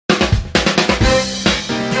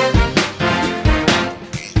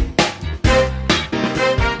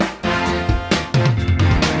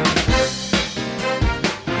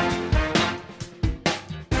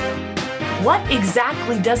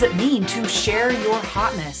exactly does it mean to share your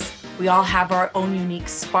hotness? We all have our own unique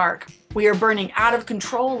spark. We are burning out of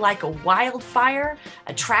control like a wildfire,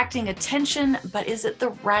 attracting attention, but is it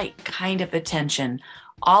the right kind of attention?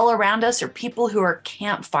 All around us are people who are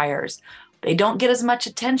campfires. They don't get as much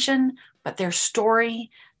attention, but their story,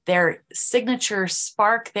 their signature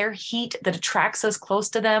spark, their heat that attracts us close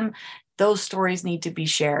to them, those stories need to be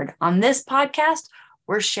shared. On this podcast,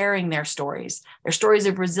 we're sharing their stories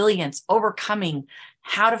of resilience, overcoming,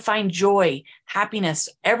 how to find joy, happiness,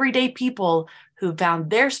 everyday people who found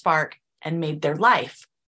their spark and made their life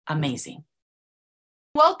amazing.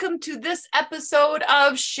 Welcome to this episode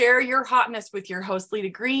of Share Your Hotness with your host, Lita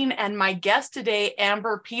Green, and my guest today,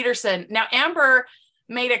 Amber Peterson. Now, Amber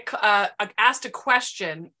asked a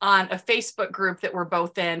question on a Facebook group that we're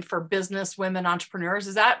both in for business women entrepreneurs.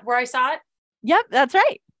 Is that where I saw it? Yep, that's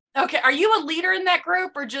right. Okay. Are you a leader in that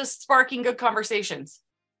group or just sparking good conversations?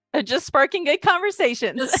 Just sparking good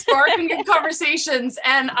conversations. Just sparking good conversations.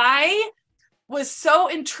 And I was so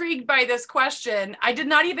intrigued by this question. I did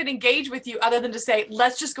not even engage with you other than to say,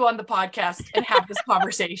 let's just go on the podcast and have this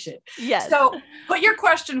conversation. Yes. So put your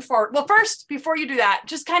question forward. Well, first, before you do that,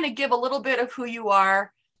 just kind of give a little bit of who you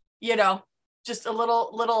are, just a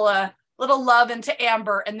little love into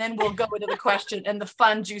Amber, and then we'll go into the question and the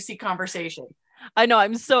fun, juicy conversation. I know.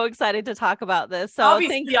 I'm so excited to talk about this. So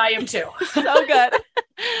obviously I am too. So good.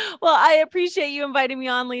 Well, I appreciate you inviting me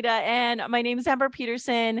on, Lita. And my name is Amber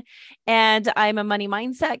Peterson, and I'm a money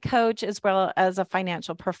mindset coach as well as a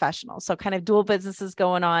financial professional. So kind of dual businesses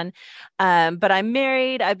going on. But I'm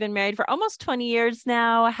married. I've been married for almost 20 years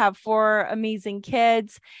now. I have 4 amazing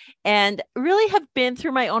kids and really have been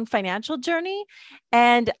through my own financial journey.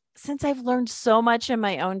 And since I've learned so much in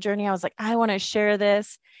my own journey, I was like, I want to share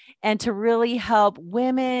this and to really help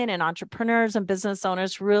women and entrepreneurs and business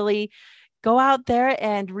owners really go out there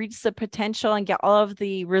and reach the potential and get all of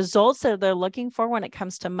the results that they're looking for when it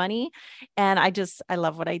comes to money. And I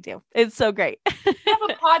love what I do. It's so great. You have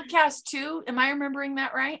a podcast too. Am I remembering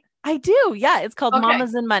that right? I do. Yeah. It's called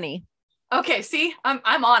Mamas and Money. Okay. See,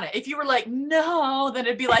 I'm on it. If you were like, no, then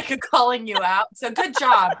it'd be like a calling you out. So good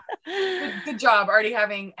job. Good job already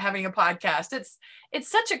having a podcast.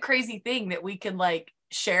 It's such a crazy thing that we can like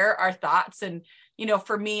share our thoughts. And,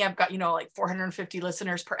 for me, I've got, like 450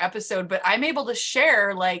 listeners per episode, but I'm able to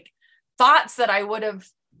share like thoughts that I would have,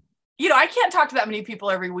 I can't talk to that many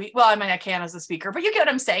people every week. Well, I mean, I can as a speaker, but you get what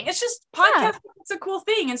I'm saying. It's just podcast. Yeah. It's a cool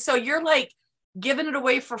thing. And so you're like giving it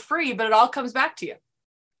away for free, but it all comes back to you.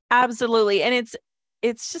 Absolutely. And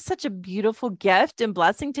it's just such a beautiful gift and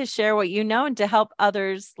blessing to share what you know and to help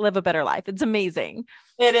others live a better life. It's amazing.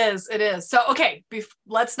 It is. So, okay,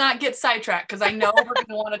 let's not get sidetracked because I know we're going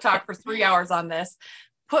to want to talk for 3 hours on this.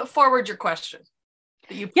 Put forward your question.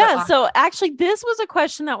 So actually this was a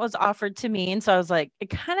question that was offered to me. And so I was like,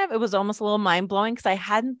 it was almost a little mind blowing because I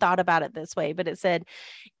hadn't thought about it this way, but it said,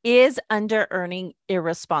 is under earning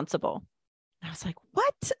irresponsible? And I was like,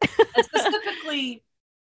 what? Specifically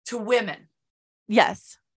to women.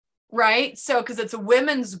 Yes. Right. So, because it's a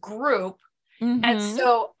women's group. Mm-hmm. And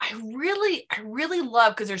so I really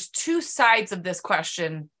love, because there's 2 sides of this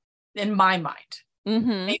question in my mind.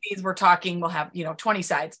 Mm-hmm. Maybe as we're talking, we'll have, 20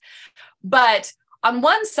 sides. But on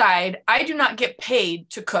one side, I do not get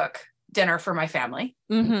paid to cook dinner for my family.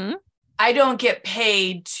 Mm-hmm. I don't get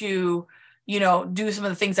paid to, do some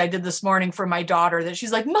of the things I did this morning for my daughter that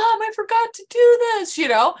she's like, Mom, I forgot to do this,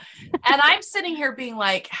 and I'm sitting here being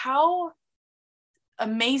like, how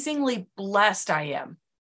amazingly blessed I am.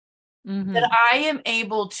 Mm-hmm. That I am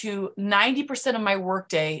able to 90% of my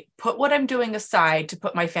workday, put what I'm doing aside to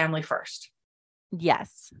put my family first.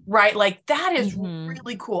 Yes. Right. Like that is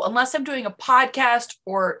really cool. Unless I'm doing a podcast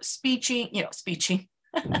or speaking.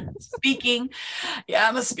 Speaking. Yeah,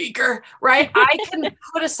 I'm a speaker, right? I can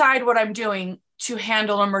put aside what I'm doing to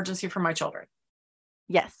handle an emergency for my children.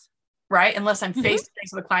 Yes. Right. Unless I'm face to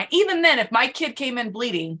face with a client. Even then, if my kid came in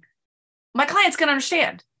bleeding, my client's going to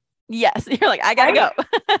understand. Yes. You're like, I gotta go.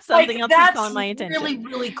 Something else is calling my attention. Really,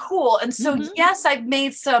 really cool. And so, yes, I've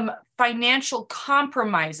made some financial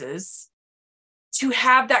compromises to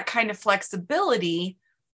have that kind of flexibility,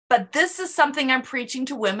 but this is something I'm preaching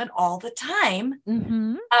to women all the time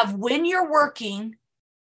of when you're working,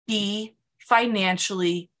 be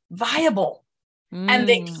financially viable. And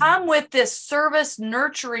they come with this service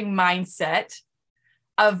nurturing mindset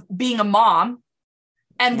of being a mom.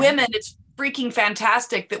 And women, it's freaking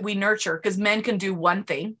fantastic that we nurture, because men can do one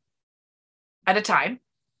thing at a time.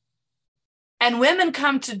 And women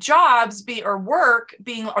come to jobs or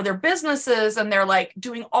their businesses, and they're like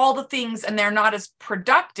doing all the things, and they're not as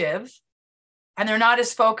productive, and they're not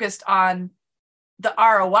as focused on the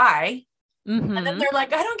ROI And then they're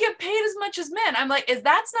like, I don't get paid as much as men. I'm like,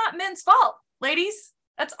 that's not men's fault, ladies.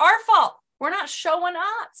 That's our fault. We're not showing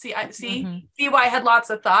up. See why I had lots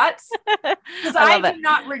of thoughts, because I do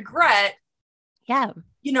not regret,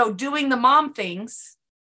 doing the mom things.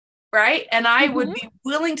 Right. And I would be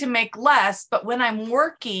willing to make less, but when I'm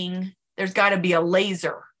working, there's got to be a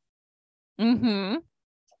laser. There's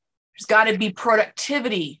got to be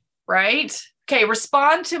productivity. Right. Okay.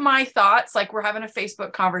 Respond to my thoughts. Like we're having a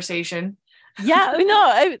Facebook conversation. Yeah,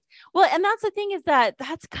 no, well, and that's the thing is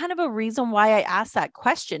that's kind of a reason why I asked that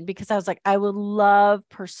question, because I was like, I would love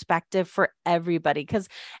perspective for everybody, because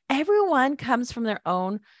everyone comes from their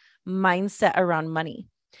own mindset around money.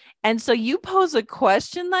 And so you pose a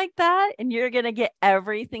question like that and you're going to get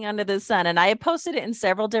everything under the sun. And I posted it in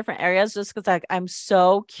several different areas just because I'm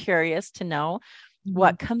so curious to know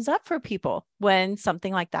what comes up for people when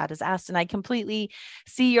something like that is asked. And I completely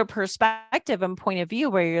see your perspective and point of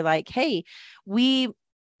view where you're like, hey, we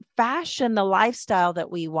fashion the lifestyle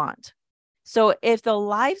that we want. So if the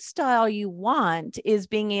lifestyle you want is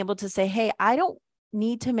being able to say, hey, I don't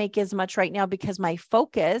need to make as much right now because my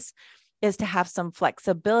focus is to have some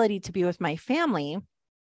flexibility to be with my family.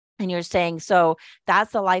 And you're saying, so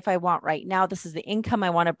that's the life I want right now. This is the income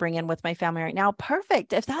I want to bring in with my family right now.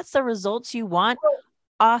 Perfect. If that's the results you want,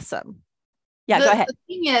 awesome. Yeah, go ahead. The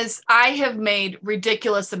thing is, I have made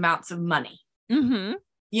ridiculous amounts of money.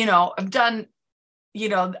 I've done,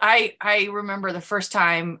 I remember the first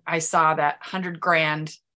time I saw that 100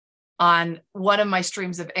 grand on one of my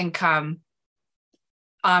streams of income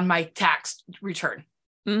on my tax return,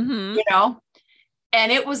 and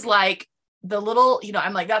it was like, the little,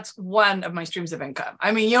 I'm like, that's one of my streams of income.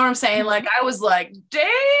 I mean, you know what I'm saying? Like, I was like, dang,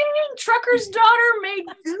 trucker's daughter made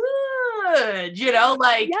good,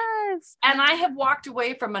 yes. And I have walked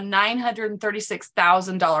away from a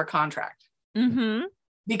 $936,000 contract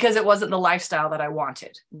because it wasn't the lifestyle that I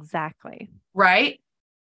wanted. Exactly. Right.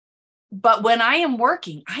 But when I am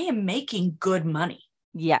working, I am making good money.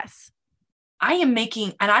 Yes. I am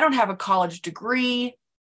making, and I don't have a college degree,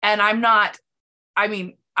 and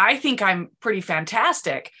I think I'm pretty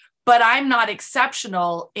fantastic, but I'm not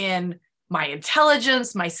exceptional in my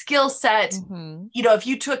intelligence, my skill set. If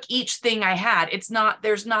you took each thing I had,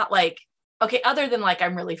 there's not like, okay, other than like,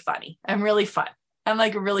 I'm really funny. I'm really fun. I'm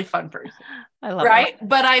like a really fun person. I love right.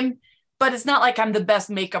 It. But it's not like I'm the best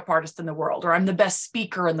makeup artist in the world, or I'm the best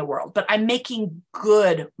speaker in the world, but I'm making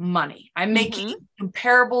good money. I'm making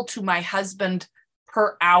comparable to my husband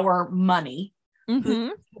per hour money,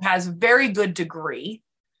 who has very good degree.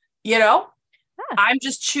 I'm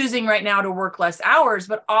just choosing right now to work less hours,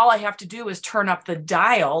 but all I have to do is turn up the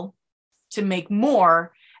dial to make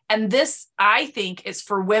more. And this, I think, is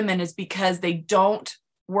for women, is because they don't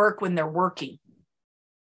work when they're working.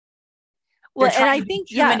 Well, and I think,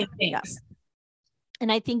 many things.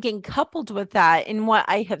 And I think in coupled with that, and what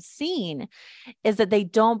I have seen is that they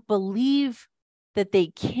don't believe that they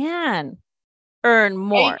can earn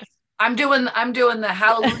more. Hey, I'm doing the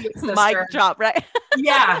hallelujah sister. Mic drop, right?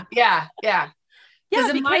 Yeah. Because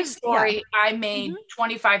in my story, I made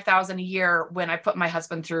 $25,000 a year when I put my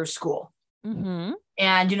husband through school. And,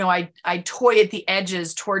 I toy at the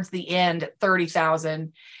edges towards the end at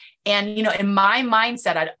 30,000. And, in my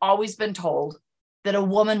mindset, I'd always been told that a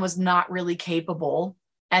woman was not really capable.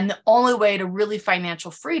 And the only way to really financial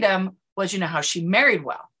freedom was, how she married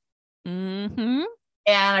well. And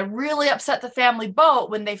I really upset the family boat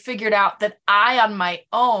when they figured out that I, on my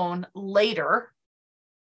own later,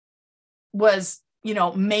 was,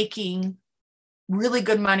 making really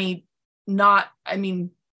good money. I'm not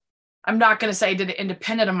going to say I did it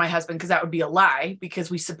independent of my husband, because that would be a lie,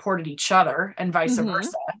 because we supported each other and vice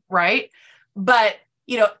versa. Right. But,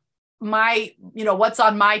 what's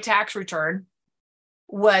on my tax return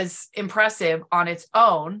was impressive on its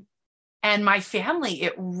own. And my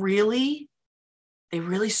family, they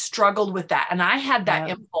really struggled with that. And I had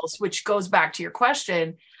that impulse, which goes back to your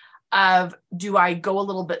question of, do I go a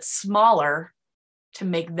little bit smaller to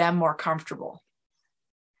make them more comfortable?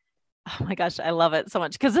 Oh my gosh, I love it so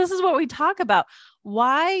much, because this is what we talk about.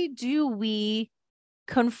 Why do we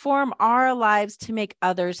conform our lives to make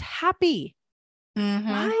others happy?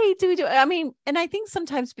 Why do we do it? I mean, and I think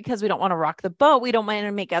sometimes because we don't want to rock the boat, we don't want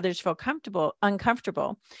to make others feel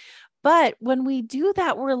uncomfortable. But when we do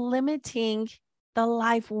that, we're limiting the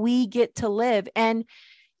life we get to live. And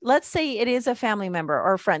let's say it is a family member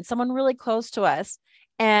or a friend, someone really close to us.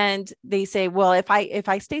 And they say, well, if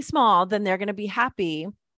I stay small, then they're going to be happy.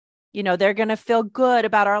 They're going to feel good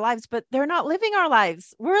about our lives, but they're not living our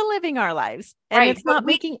lives. We're living our lives, and it's not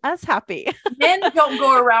making us happy. Men don't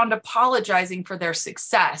go around apologizing for their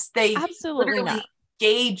success. They absolutely not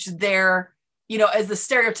gauge their as the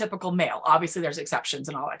stereotypical male. Obviously there's exceptions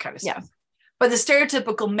and all that kind of stuff. Yeah. But the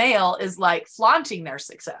stereotypical male is like flaunting their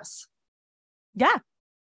success. Yeah.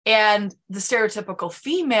 And the stereotypical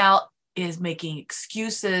female is making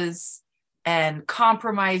excuses and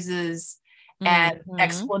compromises and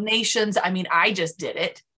explanations. I mean, I just did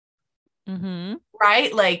it.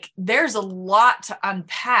 Right? Like there's a lot to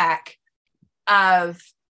unpack of,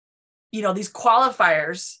 these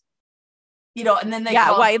qualifiers, and then they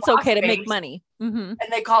call why us it's okay to babes, make money. and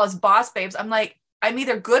they call us boss babes. I'm like, I'm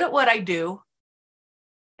either good at what I do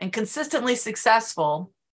and consistently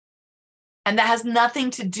successful, and that has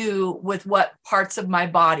nothing to do with what parts of my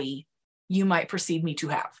body you might perceive me to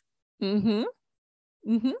have.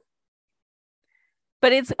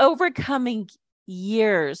 But it's overcoming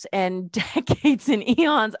years and decades and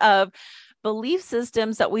eons of belief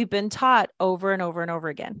systems that we've been taught over and over and over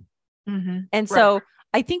again. And so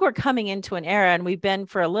I think we're coming into an era, and we've been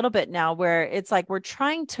for a little bit now, where it's like we're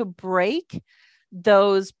trying to break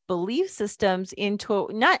those belief systems into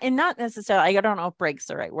not necessarily, I don't know if break's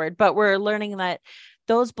the right word, but we're learning that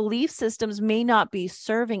those belief systems may not be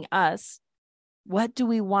serving us. What do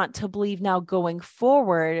we want to believe now going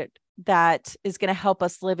forward that is going to help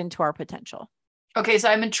us live into our potential? Okay, so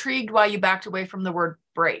I'm intrigued why you backed away from the word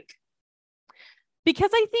break.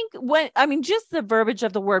 Because I think just the verbiage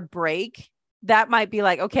of the word break, that might be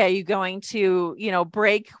like, okay, are you going to,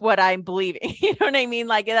 break what I'm believing? You know what I mean?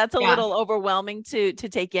 Like that's a little overwhelming to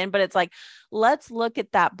take in, but it's like, let's look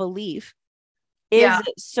at that belief. Is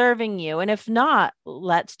it serving you? And if not,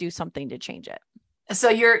 let's do something to change it. So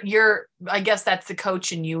you're, I guess that's the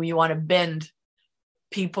coach in you. You want to bend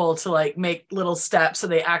people to like make little steps so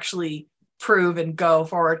they actually prove and go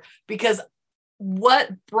forward. Because what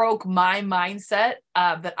broke my mindset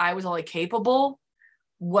that I was only capable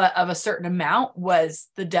of a certain amount was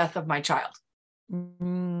the death of my child.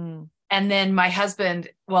 And then my husband,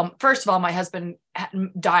 well, first of all, my husband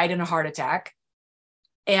died in a heart attack.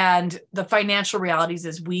 And the financial realities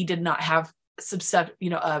is we did not have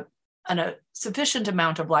a sufficient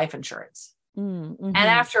amount of life insurance. And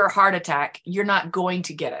after a heart attack, you're not going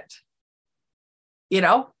to get it.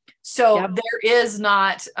 So there is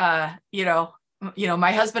not,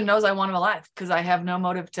 my husband knows I want him alive because I have no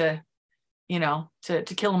motive to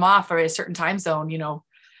kill him off or a certain time zone.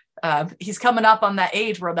 He's coming up on that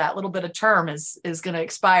age where that little bit of term is going to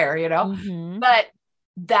expire, but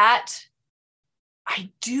that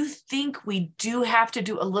I do think we do have to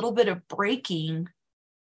do a little bit of breaking.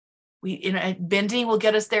 Bending will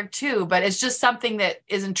get us there too, but it's just something that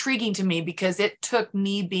is intriguing to me because it took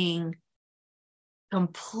me being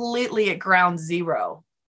completely at ground zero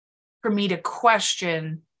for me to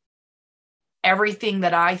question everything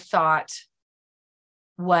that I thought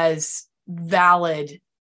was valid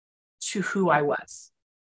to who I was.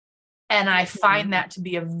 And I find that to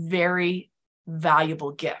be a very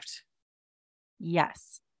valuable gift.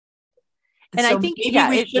 Yes. And so I think maybe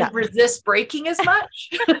we shouldn't resist breaking as much.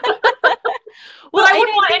 Well, I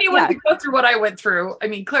wouldn't want anyone to go through what I went through. I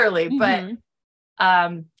mean, clearly, but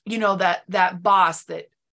that boss that,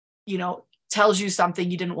 tells you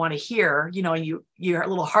something you didn't want to hear, you're a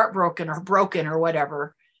little heartbroken or broken or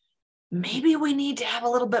whatever. Maybe we need to have a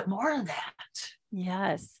little bit more of that.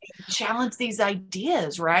 Yes. Challenge these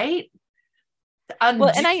ideas, right?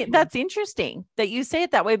 Well, and that's interesting that you say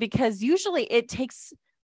it that way, because usually it takes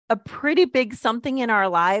a pretty big something in our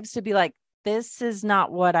lives to be like, this is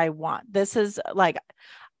not what I want. This is like,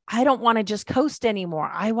 I don't want to just coast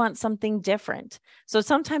anymore. I want something different. So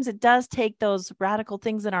sometimes it does take those radical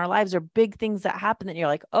things in our lives or big things that happen that you're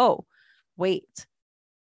like, oh, wait,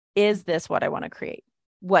 is this what I want to create?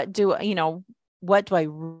 What do I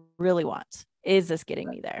really want? Is this getting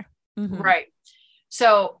me there? Right.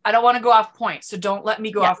 So I don't want to go off point. So don't let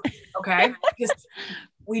me go off. Okay. Because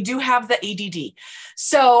we do have the ADD.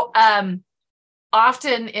 So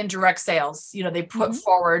often in direct sales, they put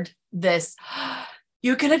forward this,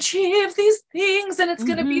 you can achieve these things and it's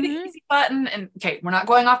going to be the easy button. And okay, we're not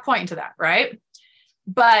going off point into that. Right.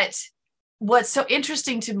 But what's so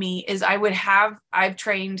interesting to me is I've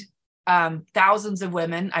trained thousands of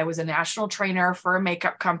women. I was a national trainer for a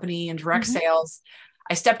makeup company in direct sales.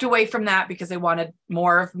 I stepped away from that because they wanted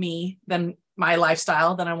more of me than my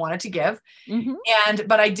lifestyle than I wanted to give.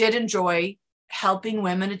 But I did enjoy helping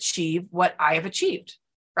women achieve what I have achieved.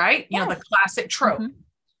 Right. The classic trope.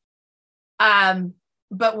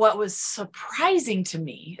 But what was surprising to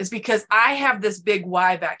me is because I have this big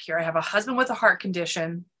why back here. I have a husband with a heart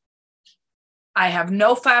condition. I have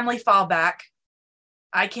no family fallback.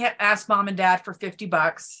 I can't ask mom and dad for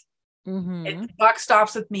 $50. The buck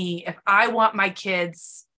stops with me. If I want my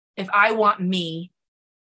kids, if I want me,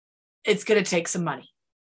 it's going to take some money.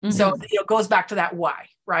 Mm-hmm. So, it goes back to that why,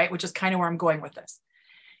 right? Which is kind of where I'm going with this.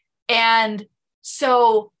 And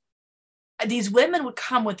so these women would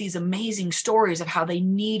come with these amazing stories of how they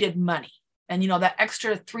needed money. And, that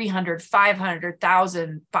extra $300, $500,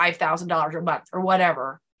 $1,000, $5,000 a month or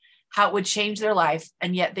whatever, how it would change their life.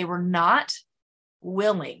 And yet they were not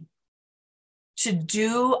willing to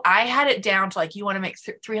do, I had it down to like, you want to make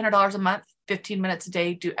 $300 a month, 15 minutes a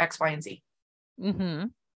day, do X, Y, and Z. Mm-hmm.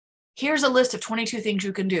 Here's a list of 22 things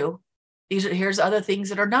you can do. Here's other things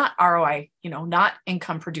that are not ROI, not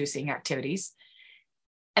income producing activities.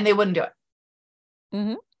 And they wouldn't do it.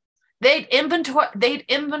 Mm-hmm. They'd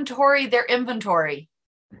inventory their inventory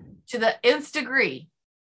to the nth degree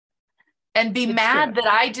and be mad that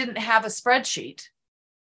I didn't have a spreadsheet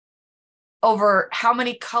over how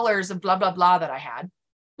many colors of blah, blah, blah that I had.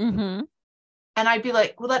 Mm-hmm. And I'd be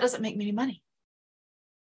like, well, that doesn't make me any money.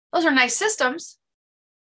 Those are nice systems.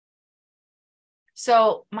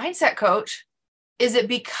 So mindset coach, is it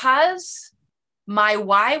because my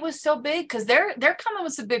why was so big? Because they're coming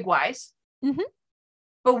with some big whys. Mm-hmm.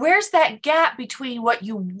 But where's that gap between what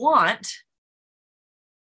you want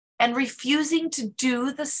and refusing to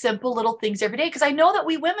do the simple little things every day? Because I know that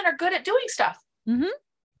we women are good at doing stuff. Mm-hmm.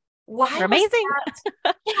 Why? We're amazing.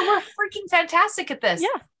 We're freaking fantastic at this.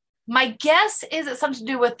 Yeah. My guess is it's something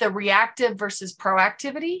to do with the reactive versus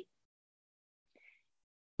proactivity.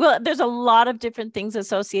 Well, there's a lot of different things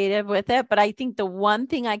associated with it, but I think the one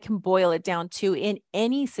thing I can boil it down to in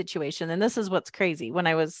any situation, and this is what's crazy when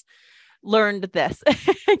I learned this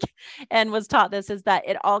and was taught this, is that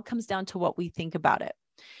it all comes down to what we think about it.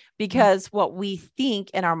 Because what we think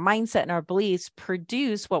and our mindset and our beliefs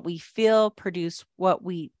produce what we feel, produce what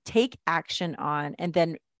we take action on, and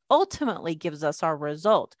then ultimately gives us our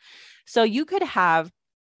result. So you could have,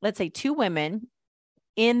 let's say, two women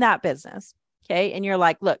in that business. Okay. And you're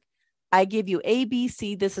like, look, I give you A, B,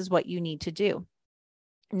 C. This is what you need to do.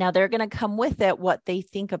 Now they're going to come with it, what they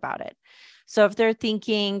think about it. So if they're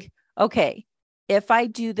thinking, okay, if I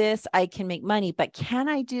do this, I can make money, but can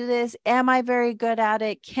I do this? Am I very good at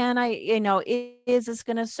it? Can I, is this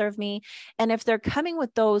going to serve me? And if they're coming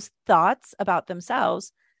with those thoughts about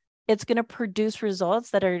themselves, it's going to produce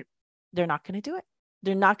results that they're not going to do it.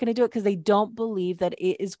 They're not going to do it because they don't believe that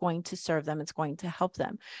it is going to serve them. It's going to help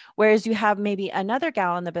them. Whereas you have maybe another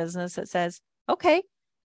gal in the business that says, okay,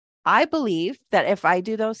 I believe that if I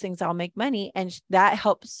do those things, I'll make money. And that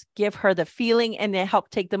helps give her the feeling and then help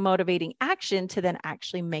take the motivating action to then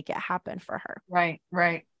actually make it happen for her. Right,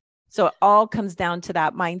 right. So it all comes down to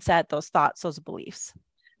that mindset, those thoughts, those beliefs.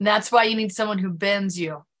 And that's why you need someone who bends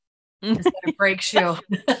you instead of breaks you.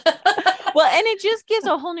 Well, and it just gives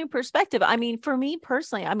a whole new perspective. I mean, for me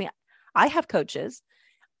personally, I have coaches.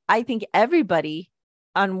 I think everybody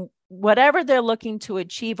on whatever they're looking to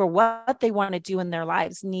achieve or what they want to do in their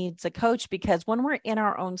lives needs a coach, because when we're in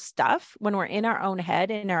our own stuff, when we're in our own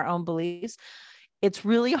head, in our own beliefs, it's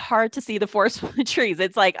really hard to see the forest from the trees.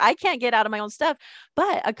 It's like, I can't get out of my own stuff,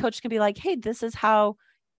 but a coach can be like, hey, this is how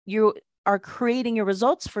you are creating your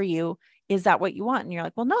results for you. Is that what you want? And you're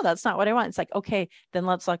like, well, no, that's not what I want. It's like, okay, then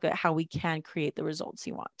let's look at how we can create the results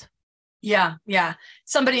you want. Yeah. Yeah.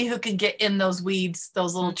 Somebody who can get in those weeds,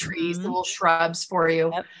 those little trees, the little shrubs for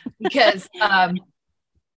you. Yep. Because, when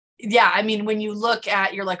you look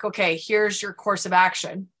at, you're like, okay, here's your course of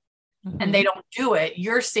action, and they don't do it.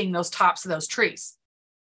 You're seeing those tops of those trees.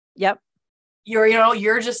 Yep.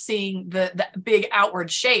 You're just seeing the big outward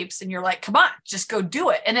shapes, and you're like, come on, just go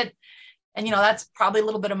do it. And that's probably a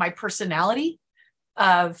little bit of my personality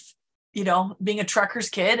of, being a trucker's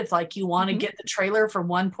kid. If like you want to get the trailer from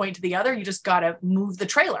one point to the other, you just got to move the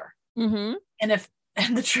trailer. Mm-hmm.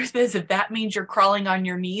 And the truth is, if that means you're crawling on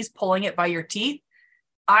your knees, pulling it by your teeth,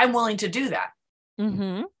 I'm willing to do that.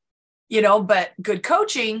 Mm-hmm. But good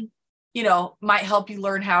coaching, might help you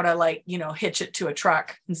learn how to hitch it to a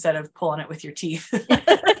truck instead of pulling it with your teeth.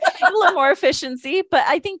 A little more efficiency. But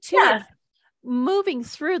I think too, it's moving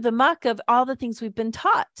through the muck of all the things we've been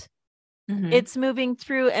taught. Mm-hmm. It's moving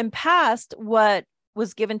through and past what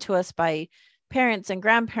was given to us by parents and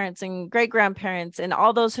grandparents and great grandparents and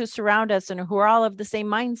all those who surround us and who are all of the same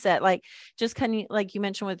mindset. Like just kind of like you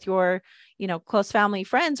mentioned with your, close family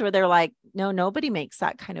friends, where they're like, no, nobody makes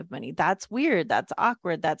that kind of money. That's weird. That's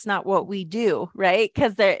awkward. That's not what we do. Right.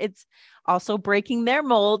 Because it's also breaking their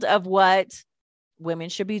mold of what women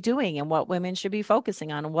should be doing and what women should be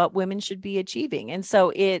focusing on and what women should be achieving. And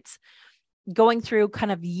so it's going through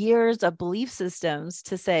kind of years of belief systems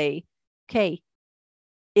to say, okay,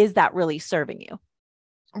 is that really serving you?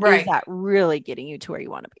 Right. Is that really getting you to where you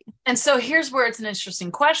want to be? And so here's where it's an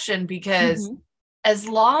interesting question, because as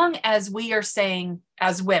long as we are saying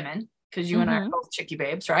as women, because you and I are both chickie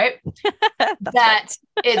babes, right? That's That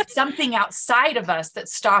it's something outside of us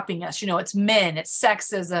that's stopping us. It's men, it's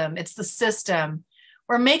sexism, it's the system.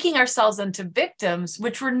 We're making ourselves into victims,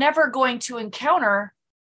 which we're never going to encounter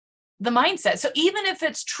the mindset. So even if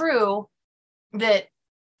it's true that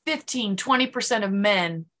 15, 20% of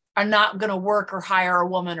men are not going to work or hire a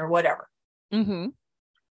woman or whatever,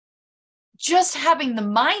 just having the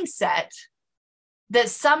mindset that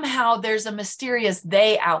somehow there's a mysterious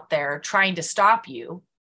they out there trying to stop you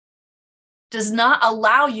does not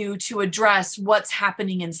allow you to address what's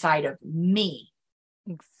happening inside of me.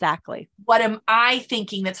 Exactly. What am I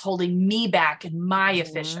thinking that's holding me back in my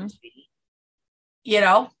efficiency?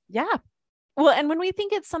 Yeah. Well, and when we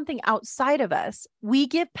think it's something outside of us, we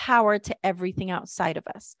give power to everything outside of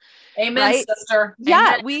us. Amen, right? sister.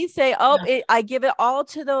 Yeah. Amen. We say, I give it all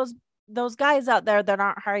to those guys out there that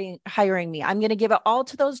aren't hiring me. I'm going to give it all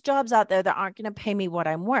to those jobs out there that aren't going to pay me what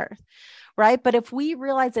I'm worth. Right. But if we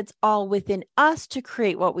realize it's all within us to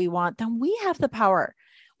create what we want, then we have the power.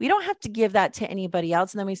 We don't have to give that to anybody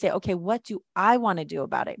else. And then we say, okay, what do I want to do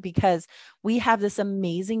about it? Because we have this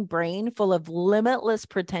amazing brain full of limitless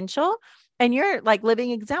potential. And you're like living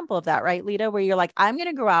example of that, right, Lita, where you're like, I'm going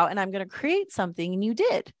to go out and I'm going to create something. And you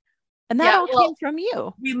did. And that all came from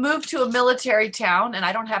you. We moved to a military town and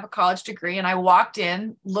I don't have a college degree. And I walked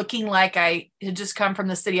in looking like I had just come from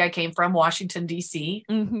the city I came from, Washington, D.C.,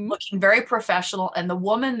 looking very professional. And the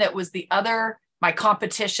woman that was my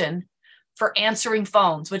competition for answering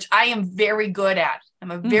phones, which I am very good at,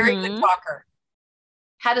 I'm a very good talker,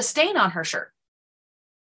 had a stain on her shirt.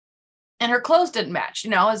 And her clothes didn't match.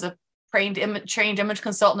 As a trained image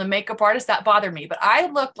consultant and makeup artist, that bothered me, but I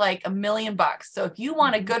looked like $1 million. So if you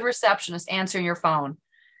want a good receptionist answering your phone,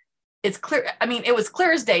 it's clear. I mean, it was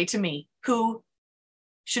clear as day to me who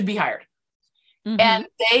should be hired. And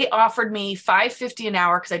they offered me $5.50 an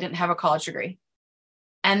hour because I didn't have a college degree.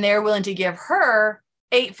 And they're willing to give her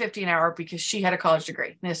 $8.50 an hour because she had a college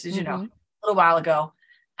degree. And this is, a little while ago.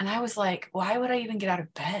 And I was like, why would I even get out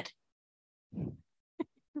of bed?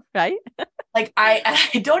 Right. Like,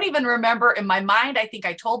 I don't even remember in my mind. I think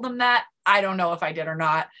I told them that. I don't know if I did or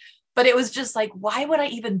not, but it was just like, why would I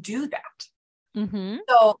even do that?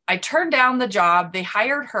 So I turned down the job. They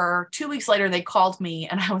hired her. 2 weeks later, they called me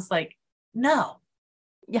and I was like, no.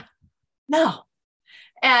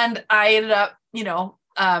 And I ended up,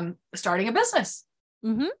 starting a business.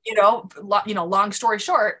 Long story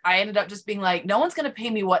short, I ended up just being like, no one's going to pay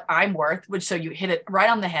me what I'm worth, so you hit it right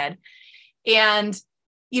on the head. And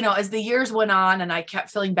as the years went on and I kept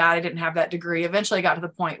feeling bad, I didn't have that degree. Eventually I got to the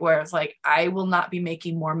point where it's like, I will not be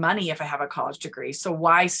making more money if I have a college degree. So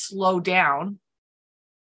why slow down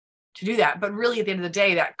to do that? But really at the end of the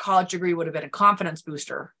day, that college degree would have been a confidence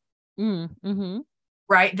booster,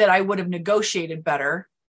 right? That I would have negotiated better,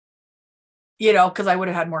 because I would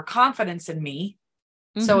have had more confidence in me.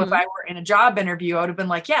 So if I were in a job interview, I would have been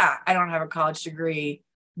like, yeah, I don't have a college degree,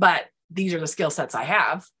 but these are the skill sets I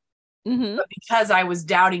have. But because I was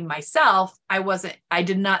doubting myself, I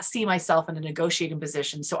did not see myself in a negotiating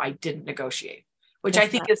position. So I didn't negotiate, which I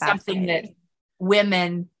think is something that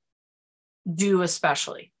women do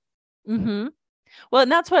especially. Well,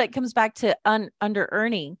 and that's what it comes back to under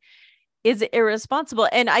earning. Is it irresponsible?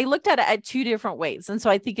 And I looked at it at two different ways. And so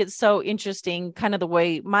I think it's so interesting, kind of the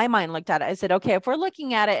way my mind looked at it. I said, okay, if we're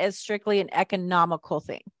looking at it as strictly an economical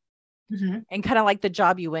thing, and kind of like the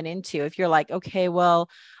job you went into, if you're like, okay, well,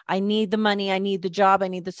 I need the money, I need the job, I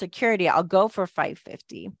need the security, I'll go for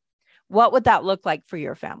 $5.50. What would that look like for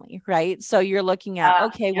your family? Right. So you're looking at,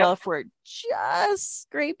 okay, well, if we're just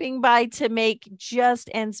scraping by to make just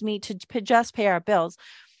ends meet to just pay our bills,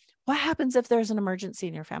 what happens if there's an emergency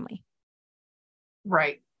in your family?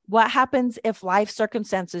 Right. What happens if life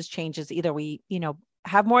circumstances changes? Either we,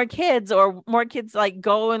 have more kids or more kids like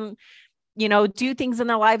go and, do things in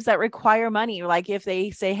their lives that require money. Like if they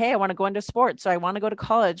say, hey, I want to go into sports or I want to go to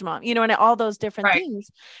college, mom, and all those different things,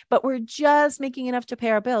 but we're just making enough to pay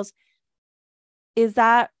our bills. Is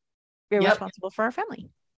that irresponsible for our family?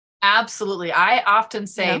 Absolutely. I often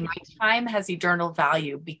say my time has eternal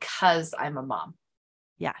value because I'm a mom.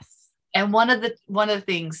 Yes. And one of the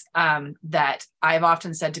things that I've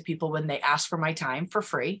often said to people when they ask for my time for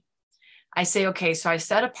free, I say, okay, so I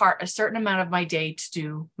set apart a certain amount of my day to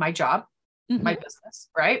do my job, my business,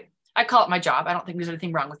 right? I call it my job. I don't think there's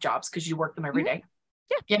anything wrong with jobs because you work them every day.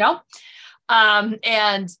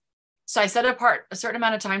 And so I set apart a certain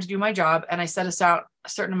amount of time to do my job, and I set aside a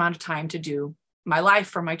certain amount of time to do my life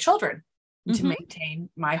for my children, and to maintain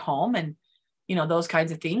my home and, those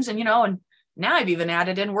kinds of things. And, and now I've even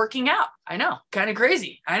added in working out. I know, kind of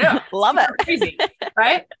crazy. I know. Love it. Crazy,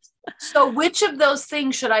 right? So which of those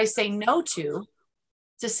things should I say no to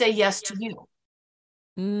say yes to you?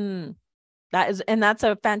 That's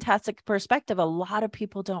a fantastic perspective. A lot of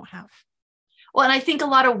people don't have. Well, and I think a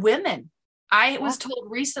lot of women, I was told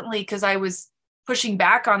recently, because I was pushing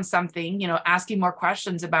back on something, asking more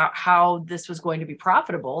questions about how this was going to be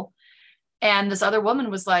profitable. And this other woman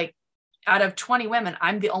was like, out of 20 women,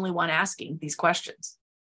 I'm the only one asking these questions.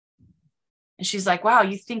 And she's like, wow,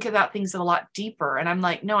 you think about things a lot deeper. And I'm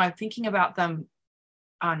like, no, I'm thinking about them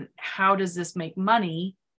on how does this make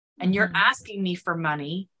money? And you're asking me for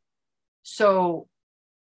money. So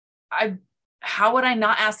how would I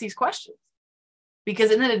not ask these questions?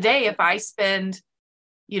 Because at the end of the day, if I spend,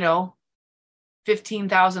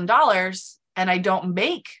 $15,000 and I don't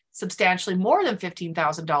make substantially more than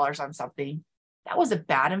 $15,000 on something, that was a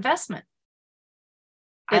bad investment.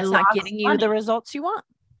 It's not getting you the results you want.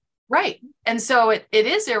 Right. And so it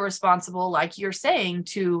is irresponsible, like you're saying,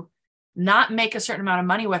 to not make a certain amount of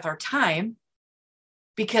money with our time,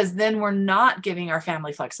 because then we're not giving our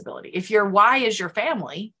family flexibility. If your why is your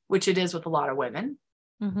family, which it is with a lot of women,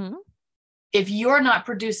 if you're not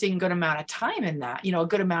producing a good amount of time in that, a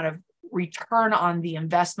good amount of return on the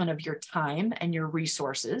investment of your time and your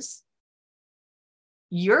resources,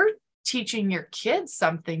 you're teaching your kids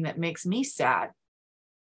something that makes me sad.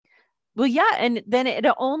 Well, yeah. And then it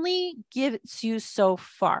only gives you so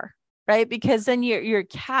far, right? Because then you're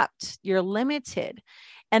capped, you're limited.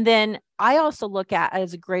 And then I also look at it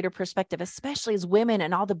as a greater perspective, especially as women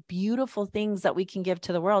and all the beautiful things that we can give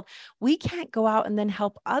to the world. We can't go out and then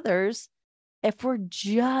help others if we're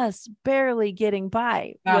just barely getting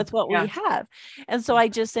by with what we have. And so I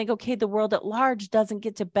just think, okay, the world at large doesn't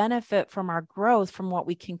get to benefit from our growth, from what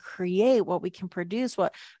we can create, what we can produce,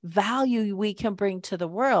 what value we can bring to the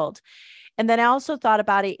world. And then I also thought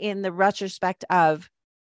about it in the retrospect of,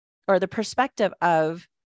 or the perspective of,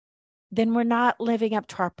 then we're not living up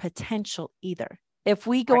to our potential either. If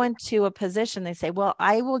we go into a position, they say, well,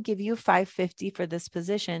 I will give you $550 for this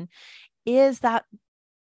position. Is that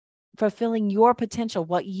fulfilling your potential,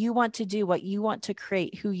 what you want to do, what you want to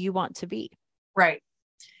create, who you want to be? Right.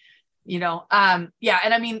 And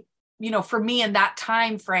I mean, for me in that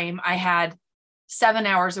time frame, I had 7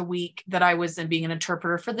 hours a week that I was in being an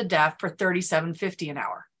interpreter for the deaf for $37.50 an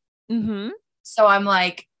hour. So I'm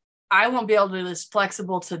like, I won't be able to be this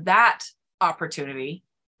flexible to that opportunity,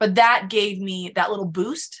 but that gave me that little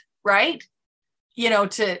boost, right?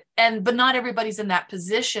 But not everybody's in that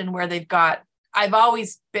position where I've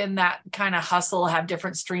always been that kind of hustle, have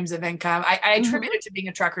different streams of income. I attribute it to being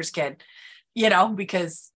a trucker's kid,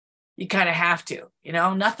 because you kind of have to,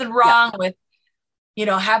 nothing wrong with,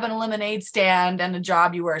 having a lemonade stand and a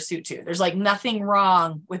job you wear a suit to. There's like nothing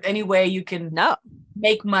wrong with any way you can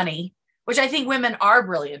make money, which I think women are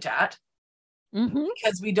brilliant at,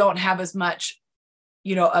 because we don't have as much,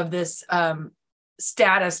 of this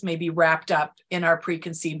status maybe wrapped up in our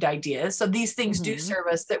preconceived ideas. So these things do serve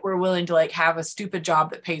us, that we're willing to have a stupid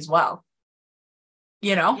job that pays well,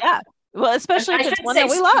 Yeah. Well, especially if it's one that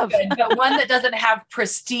we love, but one that doesn't have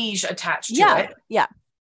prestige attached to it. Yeah.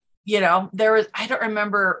 There was, I don't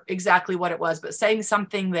remember exactly what it was, but saying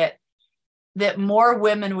something that more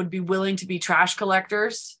women would be willing to be trash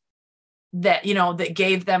collectors, that, that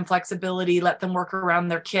gave them flexibility, let them work around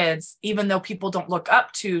their kids, even though people don't look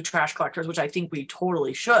up to trash collectors, which I think we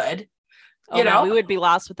totally should. Man, we would be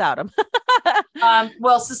lost without them.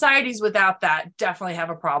 Well, societies without that definitely have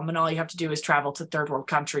a problem. And all you have to do is travel to third world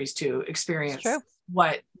countries to experience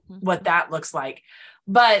what that looks like.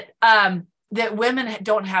 But that women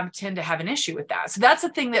don't tend to have an issue with that. So that's the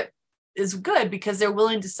thing that is good, because they're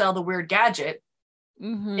willing to sell the weird gadget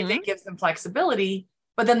if it gives them flexibility.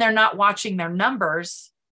 But then they're not watching their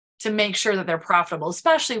numbers to make sure that they're profitable,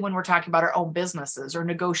 especially when we're talking about our own businesses or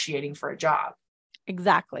negotiating for a job.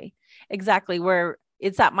 Exactly. Where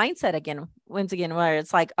it's that mindset again, once again, where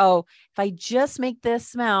it's like, oh, if I just make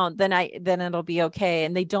this amount, then it'll be okay.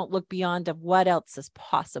 And they don't look beyond of what else is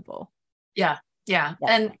possible. Yeah.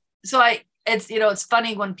 And so it's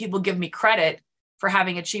funny when people give me credit for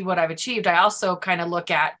having achieved what I've achieved. I also kind of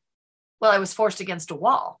look at, well, I was forced against a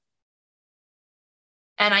wall.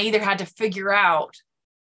 And I either had to figure out,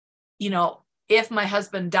 if my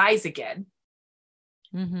husband dies again,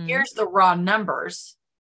 here's the raw numbers.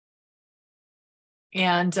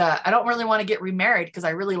 And I don't really want to get remarried because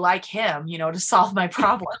I really like him, to solve my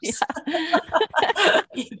problems.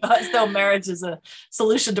 As though marriage is a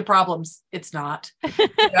solution to problems. It's not.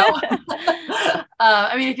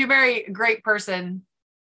 I mean, if you marry a great person,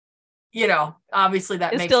 obviously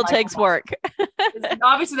that still takes work.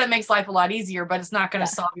 Obviously that makes life a lot easier, but it's not going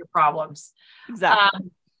to solve your problems. Exactly.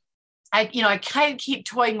 I kind of keep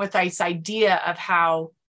toying with this idea of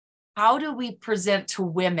how do we present to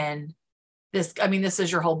women this? I mean, this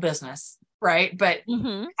is your whole business, right? But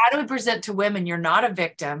how do we present to women? You're not a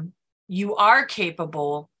victim. You are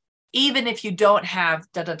capable, even if you don't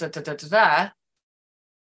have da da da da da da da.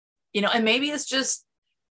 And maybe it's just,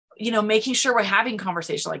 making sure we're having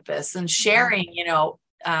conversation like this and sharing,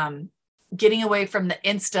 getting away from the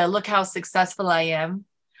Insta, look how successful I am.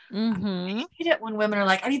 I hate it when women are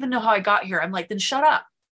like, I don't even know how I got here. I'm like, then shut up.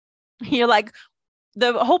 You're like,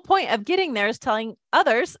 the whole point of getting there is telling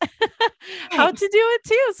others how to do it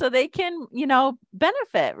too, so they can,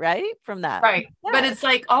 benefit right from that. Right. Yeah. But it's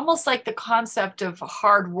like almost like the concept of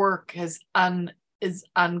hard work is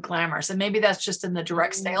unglamorous. And maybe that's just in the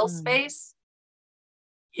direct sales space,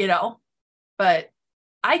 but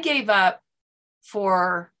I gave up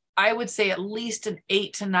for, I would say, at least an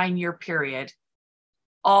 8 to 9 year period,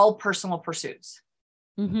 all personal pursuits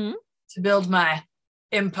to build my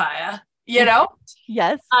empire,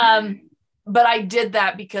 Yes. But I did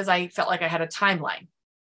that because I felt like I had a timeline,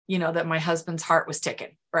 that my husband's heart was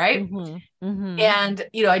ticking. Right. And,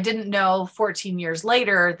 I didn't know 14 years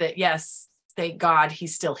later that, yes, thank God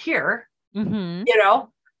he's still here,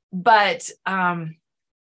 but,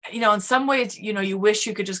 in some ways, you wish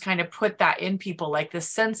you could just kind of put that in people, like this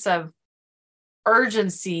sense of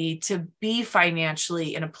urgency to be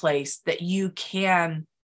financially in a place that you can,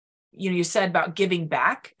 you said about giving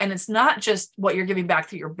back, and it's not just what you're giving back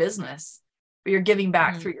through your business, but you're giving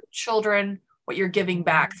back through your children, what you're giving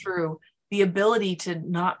back through the ability to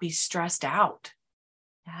not be stressed out.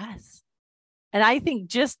 Yes. And I think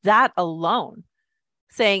just that alone,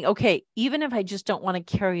 saying, okay, even if I just don't want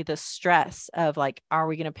to carry the stress of like, are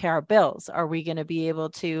we going to pay our bills? Are we going to be able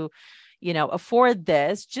to, afford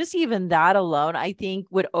this? Just even that alone, I think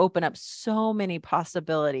would open up so many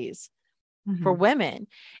possibilities for women.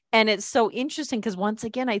 And it's so interesting because once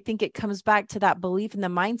again, I think it comes back to that belief in the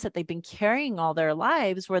mindset they've been carrying all their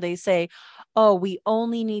lives, where they say, oh, we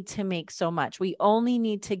only need to make so much. We only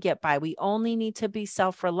need to get by. We only need to be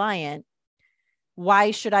self-reliant.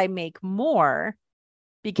 Why should I make more?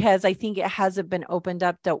 Because I think it hasn't been opened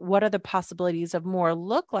up to what are the possibilities of more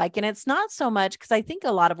look like. And it's not so much because I think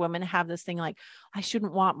a lot of women have this thing like, I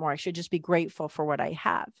shouldn't want more. I should just be grateful for what I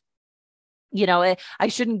have. I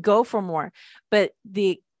shouldn't go for more, but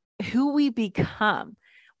who we become,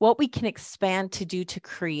 what we can expand to do to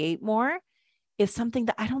create more is something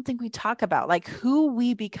that I don't think we talk about, like who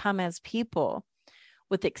we become as people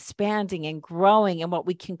with expanding and growing and what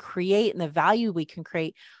we can create and the value we can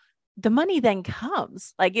create. The money then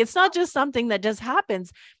comes. Like, it's not just something that just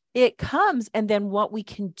happens. It comes. And then what we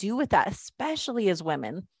can do with that, especially as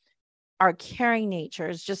women, our caring nature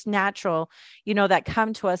is just natural, that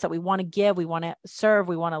come to us that we want to give, we want to serve,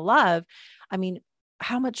 we want to love. I mean,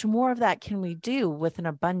 how much more of that can we do with an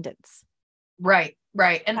abundance? Right.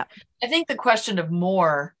 Right. And I think the question of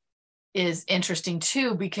more is interesting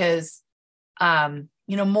too, because,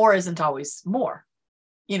 more isn't always more.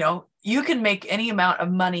 You can make any amount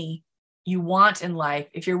of money you want in life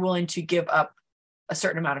if you're willing to give up a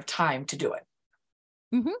certain amount of time to do it.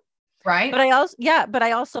 Right. But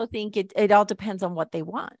I also think it all depends on what they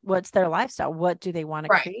want. What's their lifestyle? What do they want to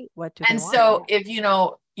create? What do they want? And so if,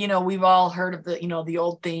 we've all heard of the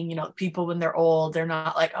old thing, people when they're old, they're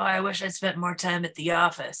not like, oh, I wish I spent more time at the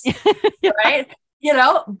office. Right.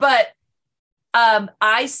 But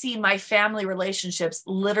I see my family relationships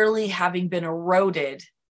literally having been eroded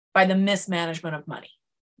by the mismanagement of money.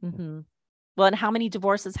 Well, and how many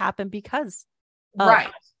divorces happen because of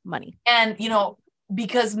money? And,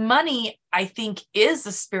 because money, I think, is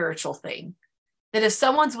a spiritual thing, that if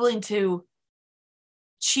someone's willing to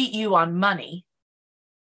cheat you on money,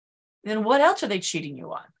 then what else are they cheating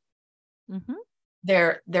you on?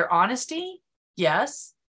 Their honesty.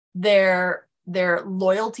 Yes. Their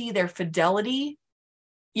loyalty, their fidelity,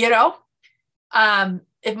 if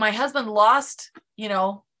my husband lost,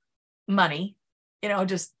 money,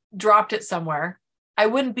 just dropped it somewhere, I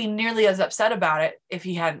wouldn't be nearly as upset about it if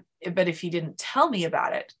he didn't tell me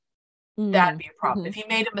about it, that'd be a problem. If he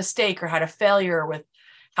made a mistake or had a failure with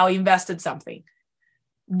how he invested something,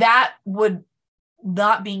 that would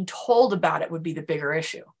not being told about it would be the bigger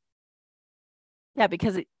issue. Yeah,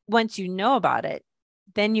 because once you know about it,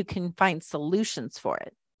 then you can find solutions for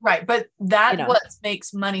it. Right. But what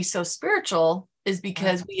makes money so spiritual is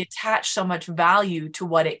because we attach so much value to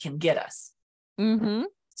what it can get us.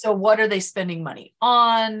 So what are they spending money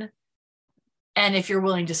on? And if you're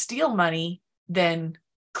willing to steal money, then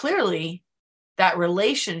clearly that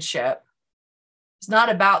relationship is not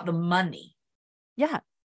about the money. Yeah.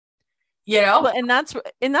 Well, and that's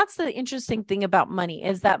the interesting thing about money,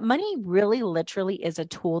 is that money really literally is a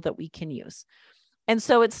tool that we can use. And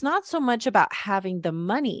so it's not so much about having the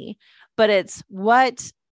money, but it's who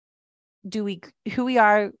we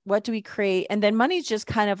are, what do we create? And then money is just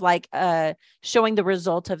kind of like showing the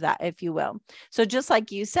result of that, if you will. So just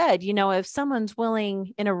like you said, if someone's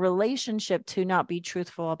willing in a relationship to not be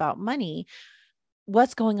truthful about money,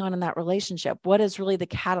 what's going on in that relationship? What is really the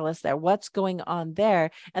catalyst there? What's going on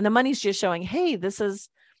there? And the money's just showing, hey, this is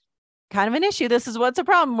kind of an issue. This is what's a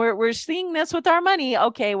problem. We're seeing this with our money.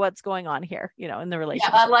 Okay, what's going on here, in the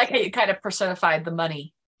relationship? Yeah, I like how you kind of personified the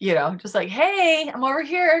money, just like, hey, I'm over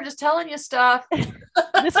here just telling you stuff.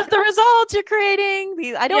 This is the results you're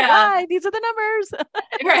creating. I don't lie. These are the numbers.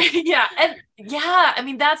 Right. Yeah. And I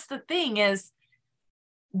mean, that's the thing, is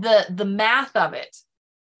the math of it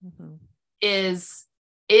is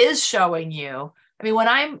showing you. I mean,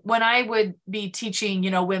 when I would be teaching,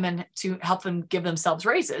 women to help them give themselves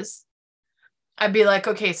raises, I'd be like,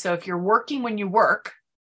 okay, so if you're working when you work,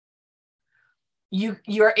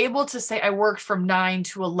 you're able to say, I worked from 9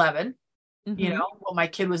 to 11, well, my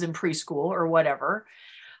kid was in preschool or whatever.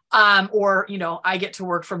 Or, I get to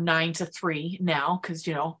work from 9 to 3 now, because,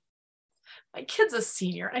 my kid's a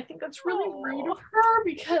senior. I think that's really rude of her,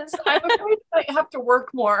 because I'm afraid I have to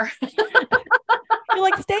work more. You're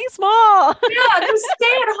like, stay small. Yeah, just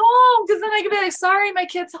stay at home, because then I can be like, sorry, my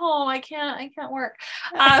kid's home. I can't work.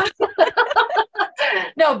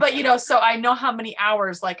 No, but so I know how many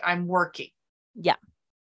hours like I'm working. Yeah.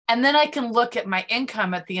 And then I can look at my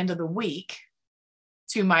income at the end of the week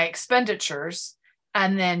to my expenditures,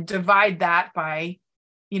 and then divide that by,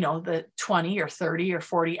 the 20 or 30 or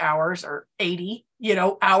 40 hours or 80,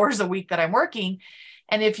 hours a week that I'm working.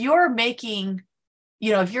 And if you're making,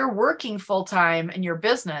 if you're working full time in your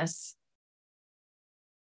business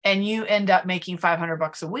and you end up making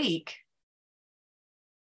 $500 a week,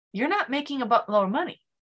 you're not making a buttload of money.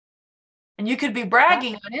 And you could be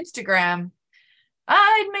bragging on Instagram,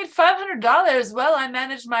 I made $500 while I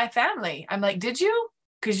managed my family. I'm like, did you?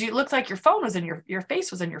 Because you looked like your phone was in your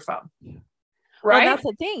face was in your phone. Right. Well, that's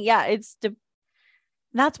the thing. Yeah.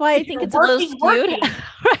 That's why I think it's a little skewed.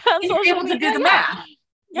 You're able to do the math,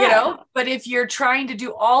 but if you're trying to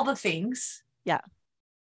do all the things,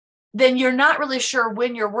 then you're not really sure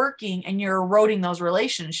when you're working, and you're eroding those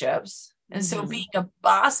relationships. And so being a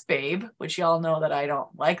boss babe, which y'all know that I don't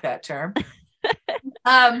like that term,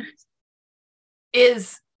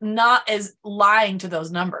 is not as lying to those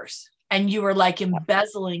numbers. And you are like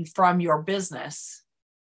embezzling from your business,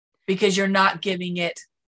 because you're not giving it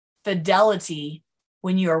fidelity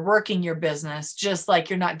when you are working your business, just like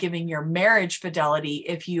you're not giving your marriage fidelity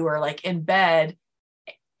if you are like in bed,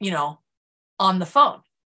 on the phone,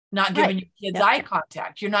 not giving your kids eye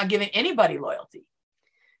contact. You're not giving anybody loyalty.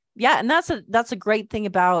 Yeah. And that's a great thing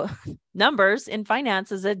about numbers in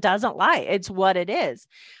finance, is it doesn't lie. It's what it is.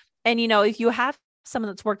 And, if you have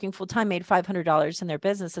someone that's working full time, made $500 in their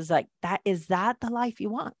business, is like, is that the life you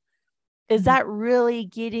want? Is that really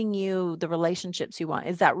getting you the relationships you want?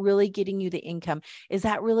 Is that really getting you the income? Is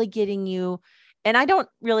that really getting you, and I don't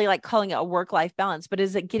really like calling it a work-life balance, but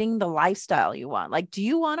is it getting the lifestyle you want? Like, do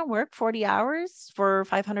you want to work 40 hours for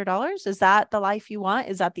 $500? Is that the life you want?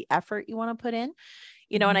 Is that the effort you want to put in?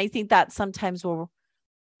 And I think that sometimes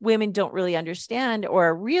women don't really understand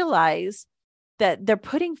or realize that they're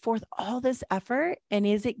putting forth all this effort, and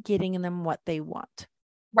is it getting them what they want?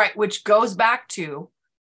 Right. Which goes back to,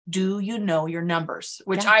 do you know your numbers?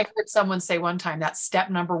 Which I heard someone say one time, that's step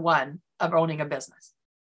number 1 of owning a business.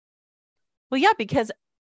 Well, yeah, because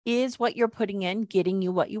is what you're putting in getting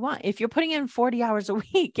you what you want? If you're putting in 40 hours a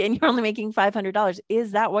week and you're only making $500,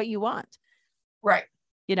 is that what you want? Right.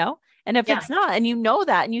 And if it's not, and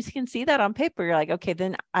that, and you can see that on paper, you're like, okay,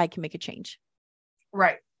 then I can make a change.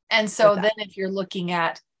 Right. And so then if you're looking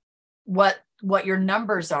at what your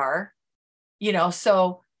numbers are,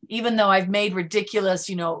 so even though I've made ridiculous,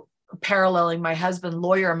 paralleling my husband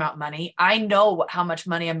lawyer amount money, I know how much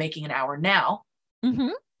money I'm making an hour now.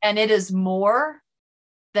 And it is more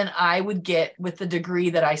than I would get with the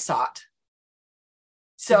degree that I sought.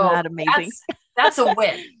 So isn't that amazing? That's a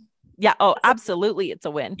win. Yeah. Oh, absolutely. It's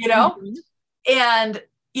a win. And,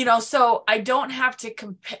 so I don't have to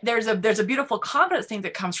compare. There's a beautiful confidence thing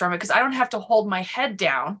that comes from it, because I don't have to hold my head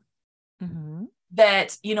down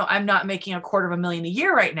that, I'm not making $250,000 a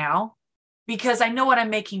year right now, because I know what I'm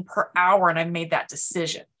making per hour, and I've made that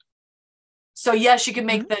decision. So yes, you can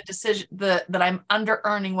make the decision that I'm under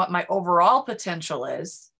earning what my overall potential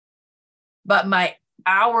is, but my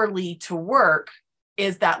hourly to work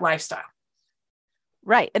is that lifestyle.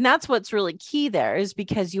 Right. And that's what's really key there, is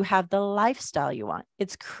because you have the lifestyle you want.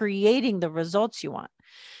 It's creating the results you want.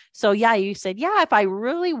 So yeah, you said, yeah, if I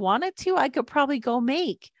really wanted to, I could probably go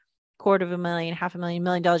make $250,000, $500,000, $1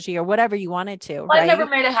 million a year, whatever you wanted to. Well, right. I've never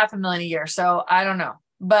made $500,000 a year, so I don't know,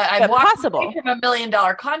 but I've walked away from $1 million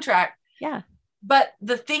contract. Yeah. But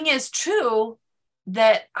the thing is true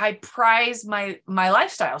that I prize my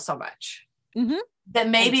lifestyle so much. Mm-hmm. That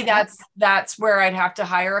maybe that's where I'd have to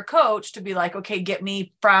hire a coach to be like, okay, get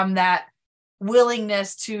me from that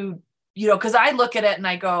willingness to, because I look at it and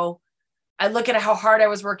I look at how hard I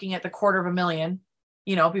was working at the $250,000,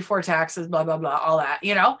 before taxes, blah, blah, blah, all that,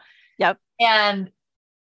 Yep. And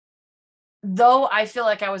though I feel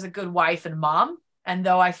like I was a good wife and mom, and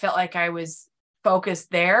though I felt like I was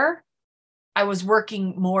focused there, I was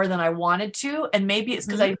working more than I wanted to. And maybe it's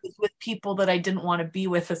because I was with people that I didn't want to be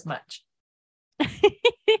with as much.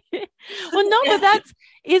 Well, no, but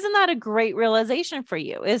isn't that a great realization for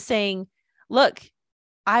you, is saying, look,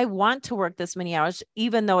 I want to work this many hours,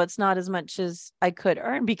 even though it's not as much as I could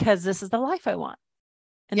earn, because this is the life I want.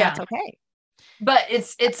 And that's okay. But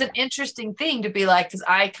it's an interesting thing to be like, because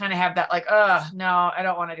I kind of have that like, no, I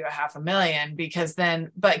don't want to do $500,000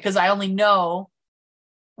 because I only know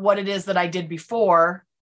what it is that I did before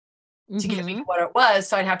to get me what it was.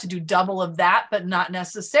 So I'd have to do double of that, but not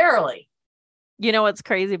necessarily. You know what's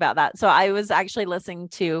crazy about that? So I was actually listening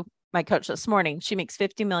to my coach this morning. She makes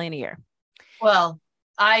 $50 million a year. Well,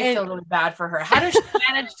 I feel really bad for her. How does she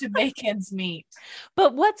manage to make ends meet?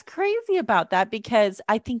 But what's crazy about that, because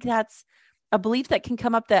I think that's a belief that can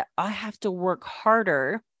come up, that I have to work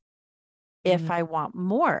harder if I want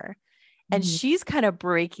more. And she's kind of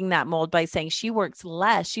breaking that mold by saying she works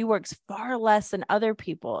less. She works far less than other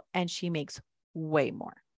people, and she makes way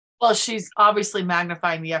more. Well, she's obviously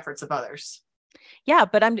magnifying the efforts of others. Yeah,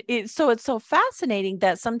 but it's so fascinating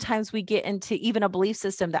that sometimes we get into even a belief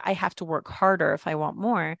system that I have to work harder if I want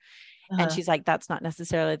more. And she's like, that's not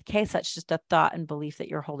necessarily the case. That's just a thought and belief that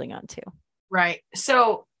you're holding on to. Right.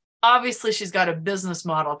 So obviously she's got a business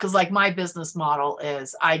model, because like my business model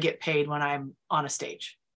is I get paid when I'm on a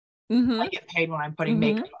stage. I get paid when I'm putting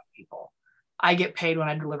makeup on people. I get paid when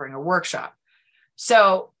I'm delivering a workshop.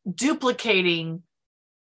 So duplicating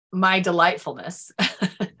my delightfulness,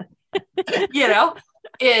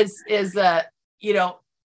 is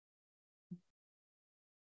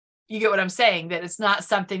you get what I'm saying, that it's not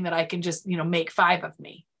something that I can just, make 5 of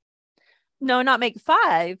me. No, not make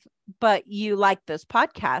 5, but you, like this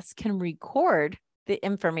podcast, can record the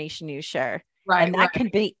information you share. Right. And that can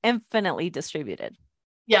be infinitely distributed.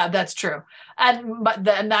 Yeah, that's true. And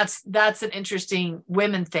that's an interesting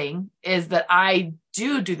women thing, is that I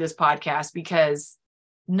do this podcast because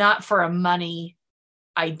not for a money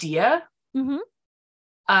idea.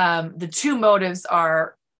 The two motives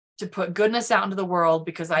are to put goodness out into the world,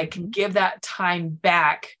 because I can give that time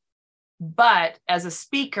back. But as a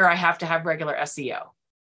speaker, I have to have regular SEO.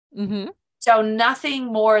 So nothing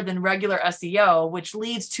more than regular SEO, which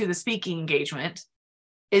leads to the speaking engagement,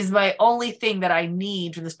 is my only thing that I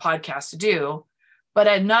need for this podcast to do. But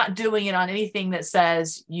I'm not doing it on anything that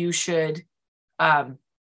says you should,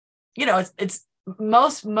 it's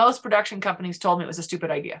most production companies told me it was a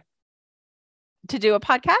stupid idea. To do a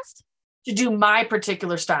podcast? To do my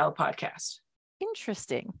particular style of podcast.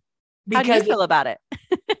 Interesting. Because how do you feel about it?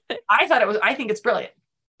 I think it's brilliant.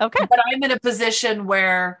 Okay. But I'm in a position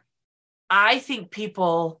where I think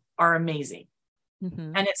people are amazing.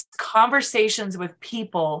 And it's conversations with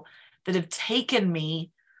people that have taken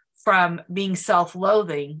me from being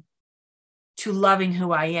self-loathing to loving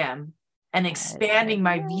who I am, and expanding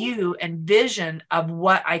my view and vision of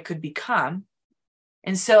what I could become.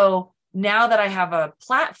 And so now that I have a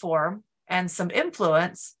platform and some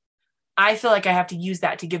influence, I feel like I have to use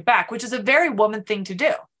that to give back, which is a very woman thing to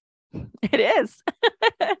do. It is.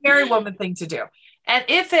 Very woman thing to do. And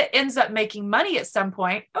if it ends up making money at some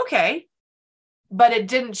point, okay, but it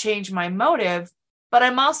didn't change my motive. But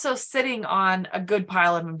I'm also sitting on a good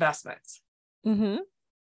pile of investments. So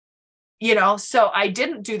I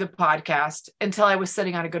didn't do the podcast until I was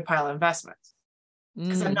sitting on a good pile of investments,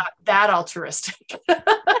 because I'm not that altruistic.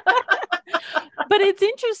 But it's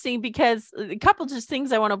interesting, because a couple just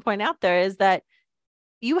things I want to point out there is that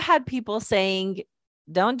you had people saying,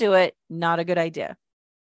 don't do it, not a good idea.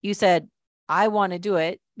 You said, I want to do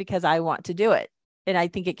it because I want to do it, and I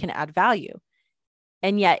think it can add value.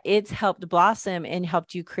 And yet it's helped blossom and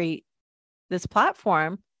helped you create this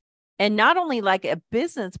platform, and not only like a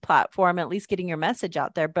business platform, at least getting your message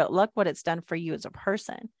out there, but look what it's done for you as a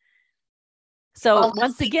person. So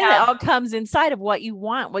once again, it all comes inside of what you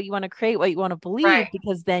want to create, what you want to believe,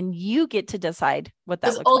 because then you get to decide what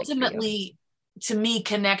that looks like for you. to me,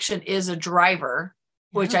 connection is a driver,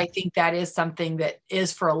 which Yeah. I think that is something that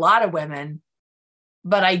is for a lot of women.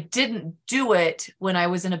 But I didn't do it when I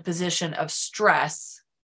was in a position of stress.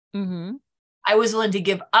 Mm-hmm. I was willing to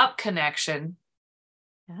give up connection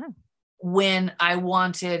Yeah. when I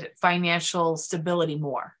wanted financial stability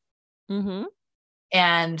more. Mm-hmm.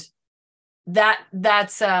 And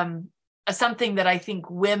that's something that I think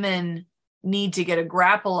women need to get a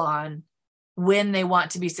grapple on when they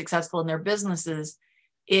want to be successful in their businesses.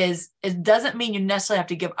 Is it doesn't mean you necessarily have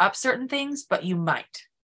to give up certain things, but you might.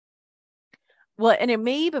 Well, and it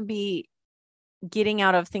may even be getting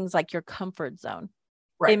out of things like your comfort zone.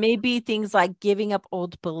 Right. It may be things like giving up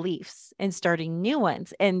old beliefs and starting new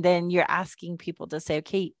ones. And then you're asking people to say,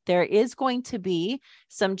 okay, there is going to be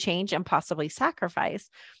some change and possibly sacrifice.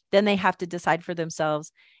 Then they have to decide for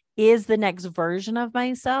themselves, is the next version of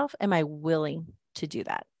myself, am I willing to do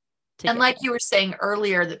that? And like you were saying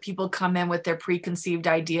earlier, that people come in with their preconceived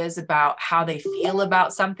ideas about how they feel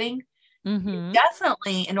about something. Mm-hmm.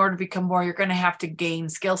 Definitely, in order to become more, you're going to have to gain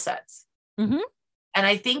skill sets. Mm-hmm. And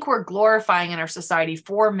I think we're glorifying in our society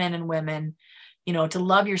for men and women, to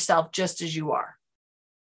love yourself just as you are.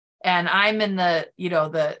 And I'm in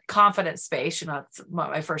the confidence space, that's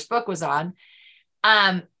what my first book was on.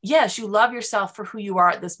 Yes, you love yourself for who you are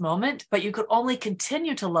at this moment, but you could only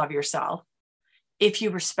continue to love yourself if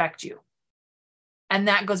you respect you. And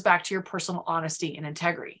that goes back to your personal honesty and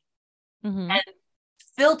integrity. Mm-hmm. And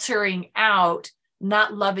filtering out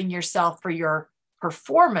not loving yourself for your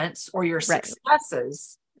performance or your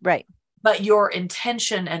successes, right, but your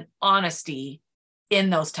intention and honesty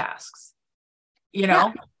in those tasks.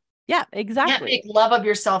 Yeah, exactly. You can't make love of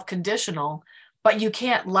yourself conditional, but you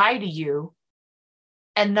can't lie to you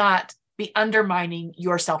and not be undermining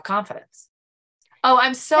your self-confidence. Oh,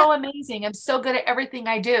 I'm so amazing. I'm so good at everything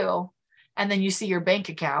I do. And then you see your bank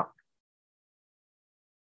account.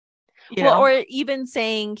 Or even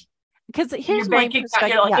saying, because here's my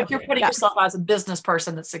perspective. If you're putting yourself as a business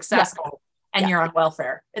person that's successful and you're on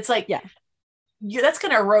welfare, it's like, that's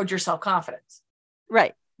going to erode your self-confidence.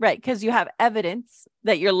 Right. Because you have evidence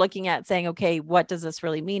that you're looking at saying, okay, what does this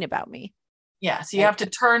really mean about me? Yeah. So you have to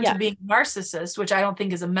turn to being a narcissist, which I don't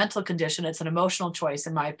think is a mental condition. It's an emotional choice,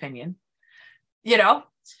 in my opinion, because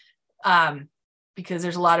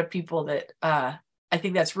there's a lot of people that, I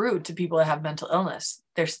think that's rude to people that have mental illness.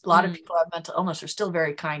 There's a lot of people who have mental illness are still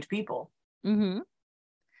very kind people. Mm-hmm.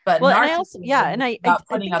 But and I also, I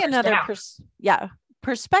think another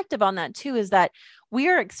perspective on that too is that we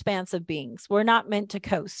are expansive beings. We're not meant to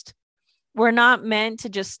coast. We're not meant to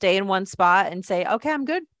just stay in one spot and say, okay, I'm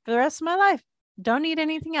good for the rest of my life. Don't need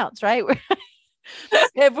anything else, right?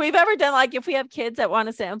 If we've ever done, if we have kids that want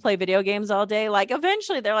to sit and play video games all day,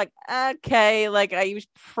 eventually they're like, okay, I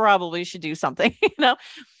probably should do something,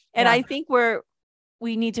 And I think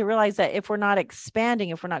we need to realize that if we're not expanding,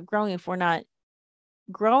 if we're not growing, if we're not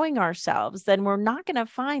growing ourselves, then we're not going to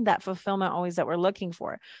find that fulfillment always that we're looking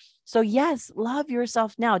for. So yes, love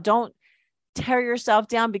yourself now. Don't tear yourself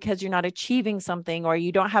down because you're not achieving something or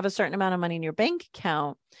you don't have a certain amount of money in your bank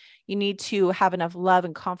account. You need to have enough love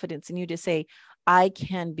and confidence in you to say, I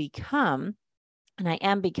can become, and I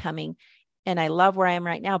am becoming, and I love where I am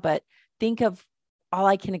right now, but think of all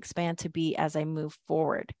I can expand to be as I move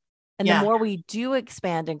forward. And the more we do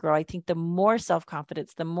expand and grow, I think the more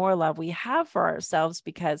self-confidence, the more love we have for ourselves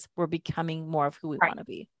because we're becoming more of who we want to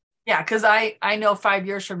be. Yeah. Cause I know 5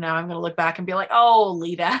 years from now, I'm going to look back and be like, oh,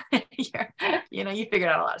 Lita, you figured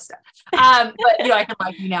out a lot of stuff. But I can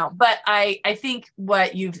like you now, but I think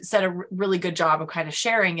what you've said a really good job of kind of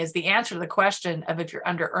sharing is the answer to the question of if you're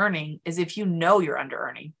under earning is if you're under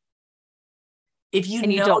earning. If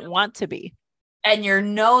you don't want to be. And you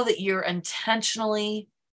know that you're intentionally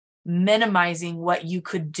minimizing what you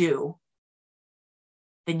could do,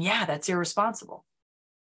 then that's irresponsible.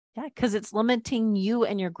 Yeah, because it's limiting you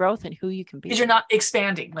and your growth and who you can be. Because you're not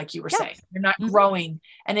expanding, like you were saying. You're not growing.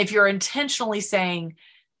 And if you're intentionally saying,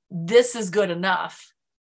 this is good enough,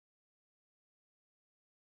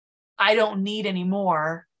 I don't need any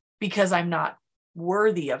more because I'm not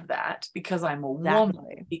worthy of that, because I'm a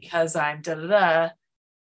woman, because I'm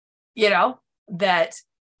that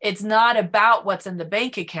it's not about what's in the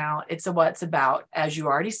bank account. It's what's about, as you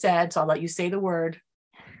already said. So I'll let you say the word.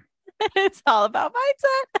 It's all about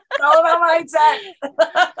mindset. It's all about mindset.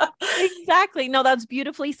 Exactly. No, that's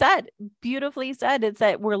beautifully said. Beautifully said. It's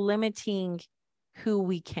that we're limiting who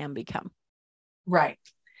we can become. Right.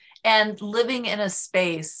 And living in a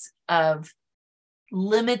space of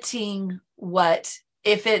limiting it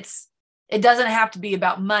doesn't have to be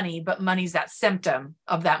about money, but money's that symptom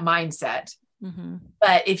of that mindset. Mm-hmm.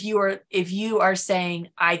 But if you are saying,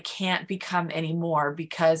 I can't become any more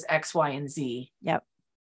because X, Y, and Z. Yep.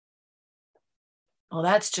 Well,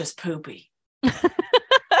 that's just poopy.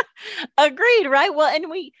 Agreed, right? Well, and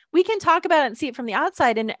we can talk about it and see it from the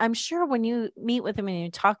outside. And I'm sure when you meet with them and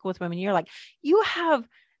you talk with women, you're like, you have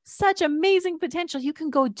such amazing potential. You can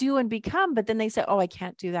go do and become, but then they say, oh, I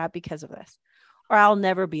can't do that because of this, or I'll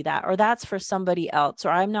never be that, or that's for somebody else, or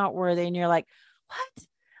I'm not worthy. And you're like, what?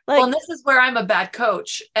 Like, well, and this is where I'm a bad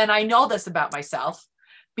coach. And I know this about myself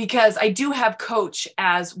because I do have coach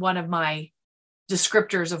as one of my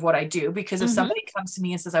descriptors of what I do. Because if somebody comes to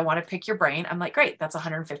me and says, I want to pick your brain, I'm like, great, that's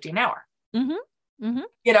 $150 an hour.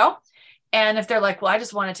 You know? And if they're like, well, I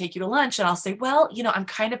just want to take you to lunch. And I'll say, well, I'm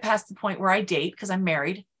kind of past the point where I date because I'm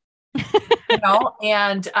married,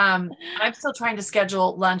 and I'm still trying to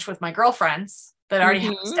schedule lunch with my girlfriends that I already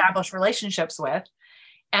have established relationships with.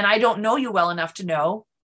 And I don't know you well enough to know,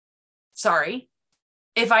 sorry,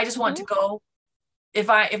 if I just want to go, if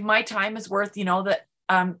my time is worth, the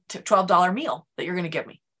 $12 meal that you're going to give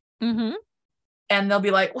me. And they'll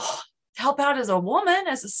be like, well, help out as a woman,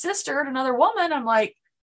 as a sister to another woman. I'm like,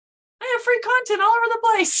 I have free content all over the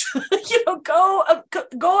place.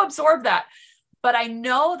 Go absorb that. But I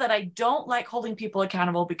know that I don't like holding people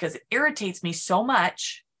accountable because it irritates me so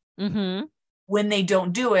much when they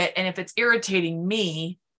don't do it. And if it's irritating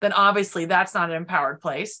me, then obviously that's not an empowered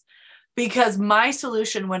place. Because my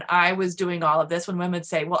solution when I was doing all of this, when women would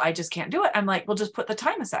say, well, I just can't do it, I'm like, well, just put the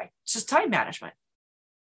time aside. It's just time management.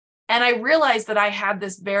 And I realized that I had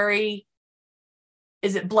this very,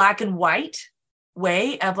 is it black and white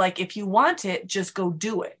way of like, if you want it, just go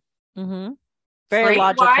do it. Very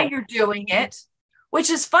logical. Why you're doing it, which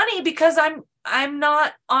is funny because I'm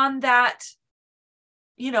not on that,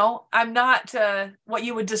 I'm not what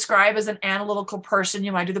you would describe as an analytical person.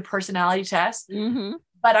 I do the personality test.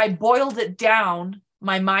 But I boiled it down,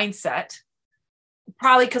 my mindset,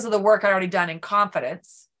 probably because of the work I'd already done in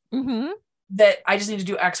confidence, that I just need to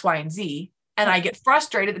do X, Y, and Z. And I get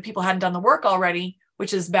frustrated that people hadn't done the work already,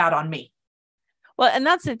 which is bad on me. Well, and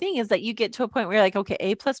that's the thing is that you get to a point where you're like, okay,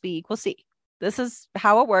 A plus B equals C. This is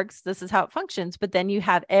how it works. This is how it functions. But then you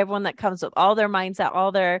have everyone that comes with all their mindset,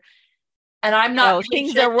 all their and I'm not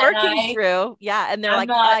things they're working through. Yeah. And they're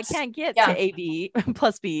I can't get to AB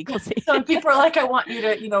plus B equals C. So people are like, I want you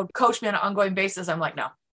to, coach me on an ongoing basis. I'm like, no.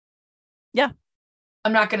 Yeah.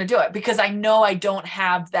 I'm not going to do it because I know I don't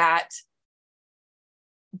have that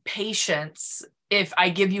patience. If I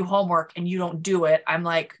give you homework and you don't do it, I'm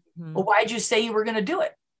like, well, why'd you say you were going to do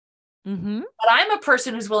it? But I'm a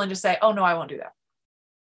person who's willing to say, oh no, I won't do that.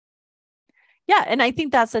 Yeah. And I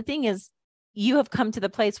think that's the thing is, you have come to the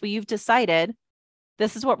place where you've decided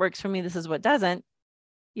this is what works for me. This is what doesn't,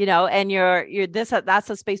 and you're that's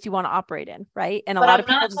a space you want to operate in. Right. And a lot of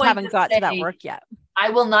people just haven't got to that work yet. I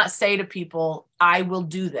will not say to people, I will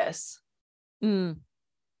do this.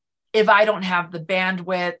 If I don't have the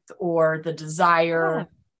bandwidth or the desire,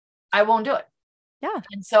 I won't do it. Yeah.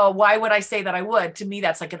 And so why would I say that I would? To me,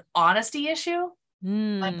 that's like an honesty issue.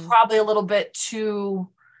 I'm probably a little bit too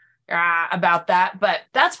about that, but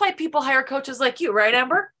that's why people hire coaches like you, right,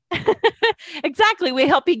 Amber? Exactly. We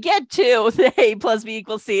help you get to the A plus B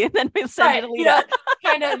equals C, and then we send you to Lita.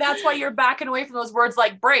 Kind of. That's why you're backing away from those words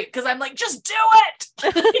like break, because I'm like, just do it.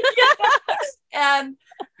 And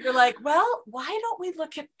you're like, well, why don't we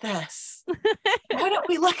look at this? Why don't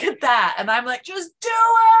we look at that? And I'm like, just do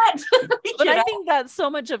it. But I think that so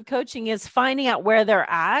much of coaching is finding out where they're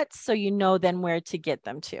at, so then where to get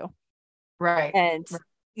them to. Right. And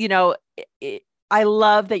I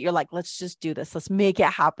love that you're like, let's just do this. Let's make it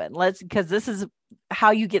happen. Because this is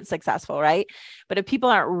how you get successful, right? But if people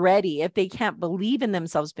aren't ready, if they can't believe in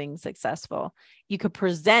themselves being successful, you could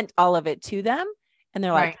present all of it to them and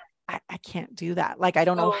they're like, I can't do that. Like, I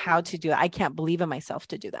don't know how to do that. I can't believe in myself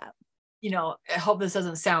to do that. I hope this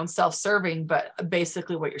doesn't sound self-serving, but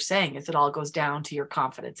basically what you're saying is it all goes down to your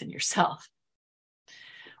confidence in yourself.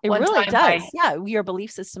 It really does. Your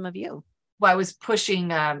belief system of you. Well, I was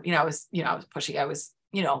pushing, I was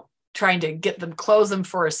trying to close them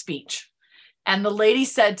for a speech. And the lady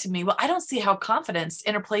said to me, well, I don't see how confidence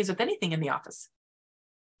interplays with anything in the office.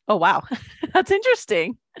 Oh, wow. That's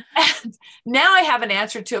interesting. And now I have an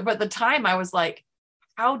answer to it. But at the time I was like,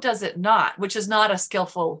 how does it not? Which is not a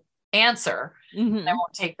skillful answer. I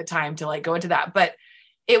won't take the time to go into that. But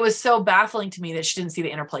it was so baffling to me that she didn't see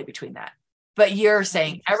the interplay between that. But you're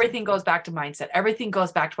saying everything goes back to mindset. Everything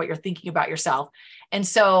goes back to what you're thinking about yourself. And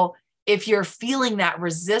so if you're feeling that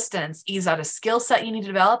resistance, is that a skill set you need to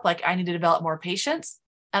develop? Like, I need to develop more patience.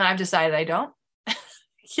 And I've decided I don't,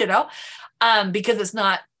 because it's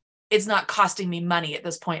not it's not costing me money at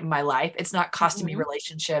this point in my life. It's not costing me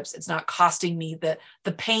relationships. It's not costing me the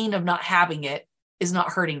pain of not having it is not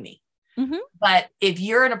hurting me. But if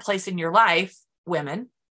you're in a place in your life, women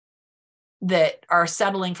that are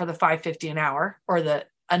settling for the $5.50 an hour, or the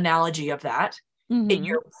analogy of that, in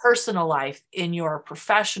your personal life, in your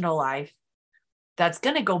professional life, that's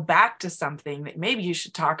going to go back to something that maybe you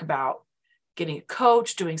should talk about getting a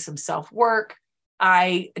coach, doing some self-work.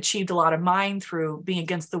 I achieved a lot of mine through being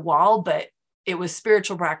against the wall, but it was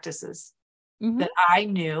spiritual practices that I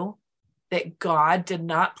knew that God did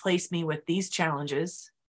not place me with these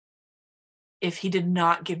challenges if he did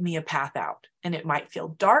not give me a path out. And it might feel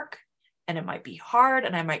dark and it might be hard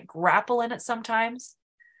and I might grapple in it sometimes.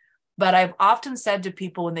 But I've often said to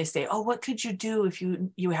people when they say, oh, what could you do if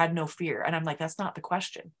you had no fear? And I'm like, that's not the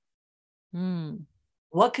question.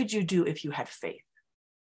 What could you do if you had faith?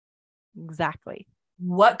 Exactly.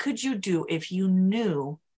 What could you do if you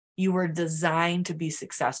knew you were designed to be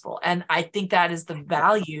successful? And I think that is the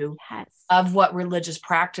value of what religious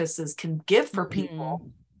practices can give for people,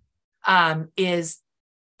 is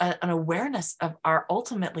an awareness of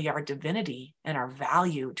ultimately our divinity and our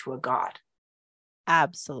value to a God.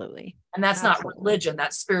 Absolutely. And that's not religion,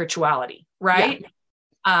 that's spirituality, right?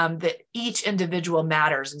 That each individual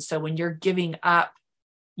matters. And so when you're giving up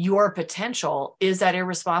your potential, is that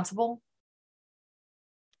irresponsible?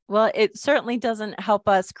 Well, it certainly doesn't help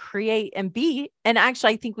us create and be. And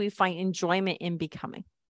actually, I think we find enjoyment in becoming.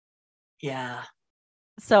 Yeah.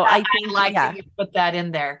 So I think that you put that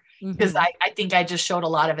in there, because I think I just showed a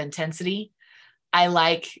lot of intensity.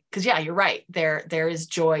 Because you're right. There is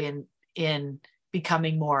joy in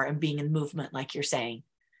becoming more and being in movement, like you're saying.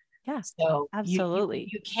 Yeah. So absolutely.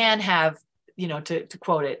 You can have, to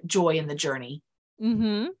quote it, joy in the journey,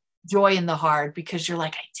 joy in the hard, because you're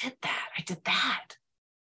like, I did that.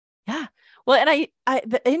 Yeah. Well, and I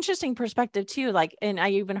the interesting perspective too, and I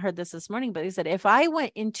even heard this morning, but he said, if I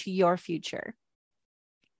went into your future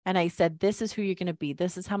and I said, this is who you're going to be,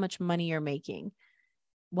 this is how much money you're making,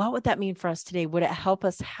 what would that mean for us today? Would it help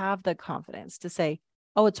us have the confidence to say,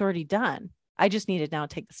 oh, it's already done. I just need to now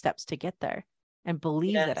take the steps to get there and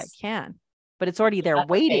believe that I can, but it's already there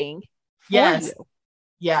waiting for you.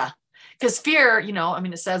 Yeah. Because fear,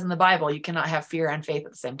 it says in the Bible, you cannot have fear and faith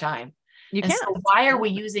at the same time. You can't. So why are we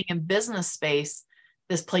using in business space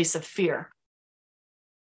this place of fear?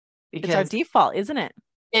 Because it's our default, isn't it?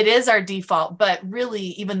 It is our default. But really,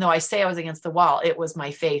 even though I say I was against the wall, it was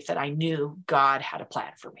my faith that I knew God had a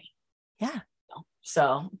plan for me. Yeah.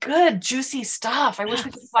 So good, juicy stuff. I wish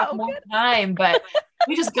we could talk more time, but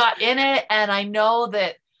we just got in it. And I know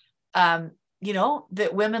that,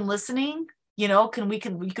 that women listening, you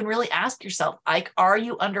can really ask yourself, like, are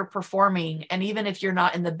you underperforming? And even if you're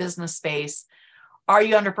not in the business space, are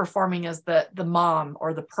you underperforming as the mom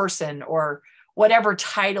or the person or whatever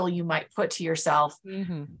title you might put to yourself?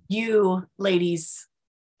 You ladies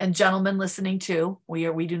and gentlemen listening too,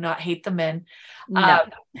 we do not hate the men. No.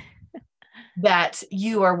 That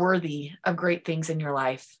you are worthy of great things in your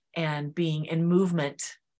life and being in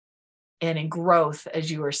movement and in growth,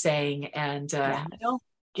 as you were saying. And,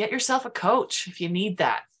 get yourself a coach if you need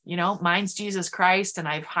that. Mine's Jesus Christ, and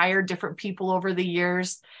I've hired different people over the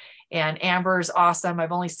years, and Amber's awesome.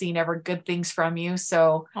 I've only seen ever good things from you.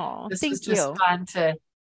 So this was just fun to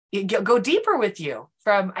go deeper with you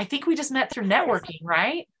I think we just met through networking,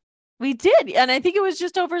 right? We did. And I think it was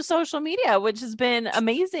just over social media, which has been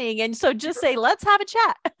amazing. And so just say, let's have a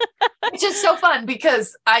chat. Which is so fun,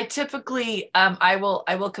 because I typically, I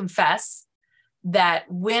will confess that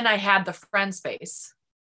when I had the friend space,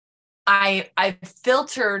 I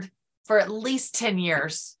filtered for at least 10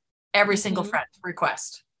 years, every single friend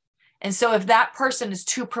request. And so if that person is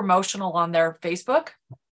too promotional on their Facebook,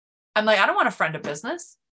 I'm like, I don't want a friend of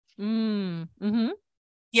business.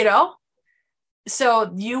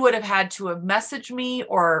 So you would have had to have messaged me,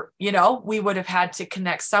 or, we would have had to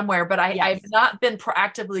connect somewhere, but I've not been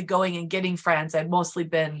proactively going and getting friends. I've mostly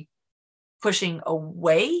been pushing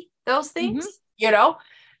away those things,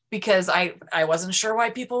 because I wasn't sure why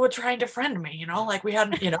people were trying to friend me, like we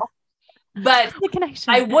hadn't, but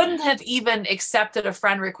I wouldn't have even accepted a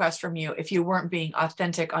friend request from you if you weren't being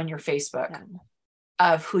authentic on your Facebook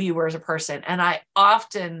of who you were as a person. And I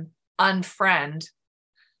often unfriend,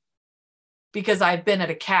 because I've been at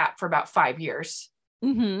a cap for about 5 years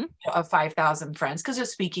of 5,000 friends, because of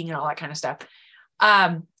speaking and all that kind of stuff.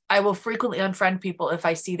 I will frequently unfriend people if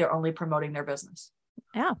I see they're only promoting their business.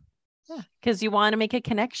 Yeah. Because you want to make a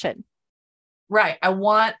connection. Right. I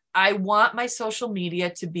want my social media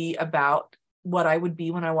to be about what I would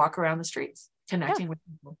be when I walk around the streets, connecting with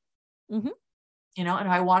people. And if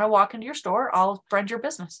I want to walk into your store, I'll friend your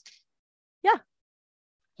business. Yeah.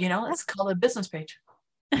 It's called a business page.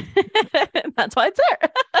 That's why it's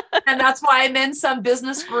there. And that's why I'm in some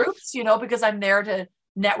business groups, because I'm there to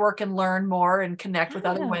network and learn more and connect with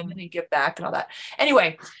other women and give back and all that.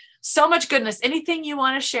 Anyway, so much goodness. Anything you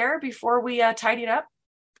want to share before we tidy it up?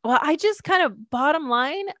 Well, I just kind of bottom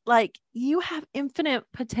line, like you have infinite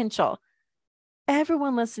potential.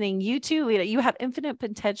 Everyone listening, you too, Lita, you have infinite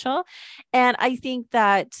potential. And I think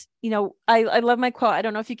that, I love my quote. I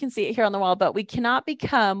don't know if you can see it here on the wall, but we cannot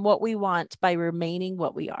become what we want by remaining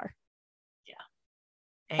what we are.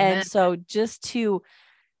 Yeah. Amen. And so just to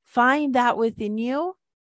find that within you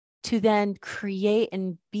to then create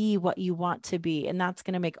and be what you want to be. And that's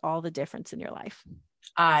going to make all the difference in your life.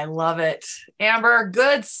 I love it. Amber,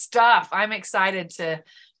 good stuff. I'm excited to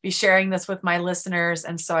be sharing this with my listeners.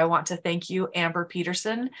 And so I want to thank you, Amber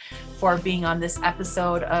Peterson, for being on this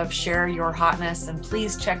episode of Share Your Hotness. And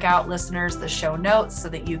please check out, listeners, the show notes so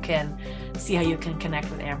that you can see how you can connect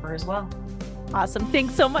with Amber as well. Awesome.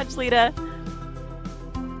 Thanks so much, Lita.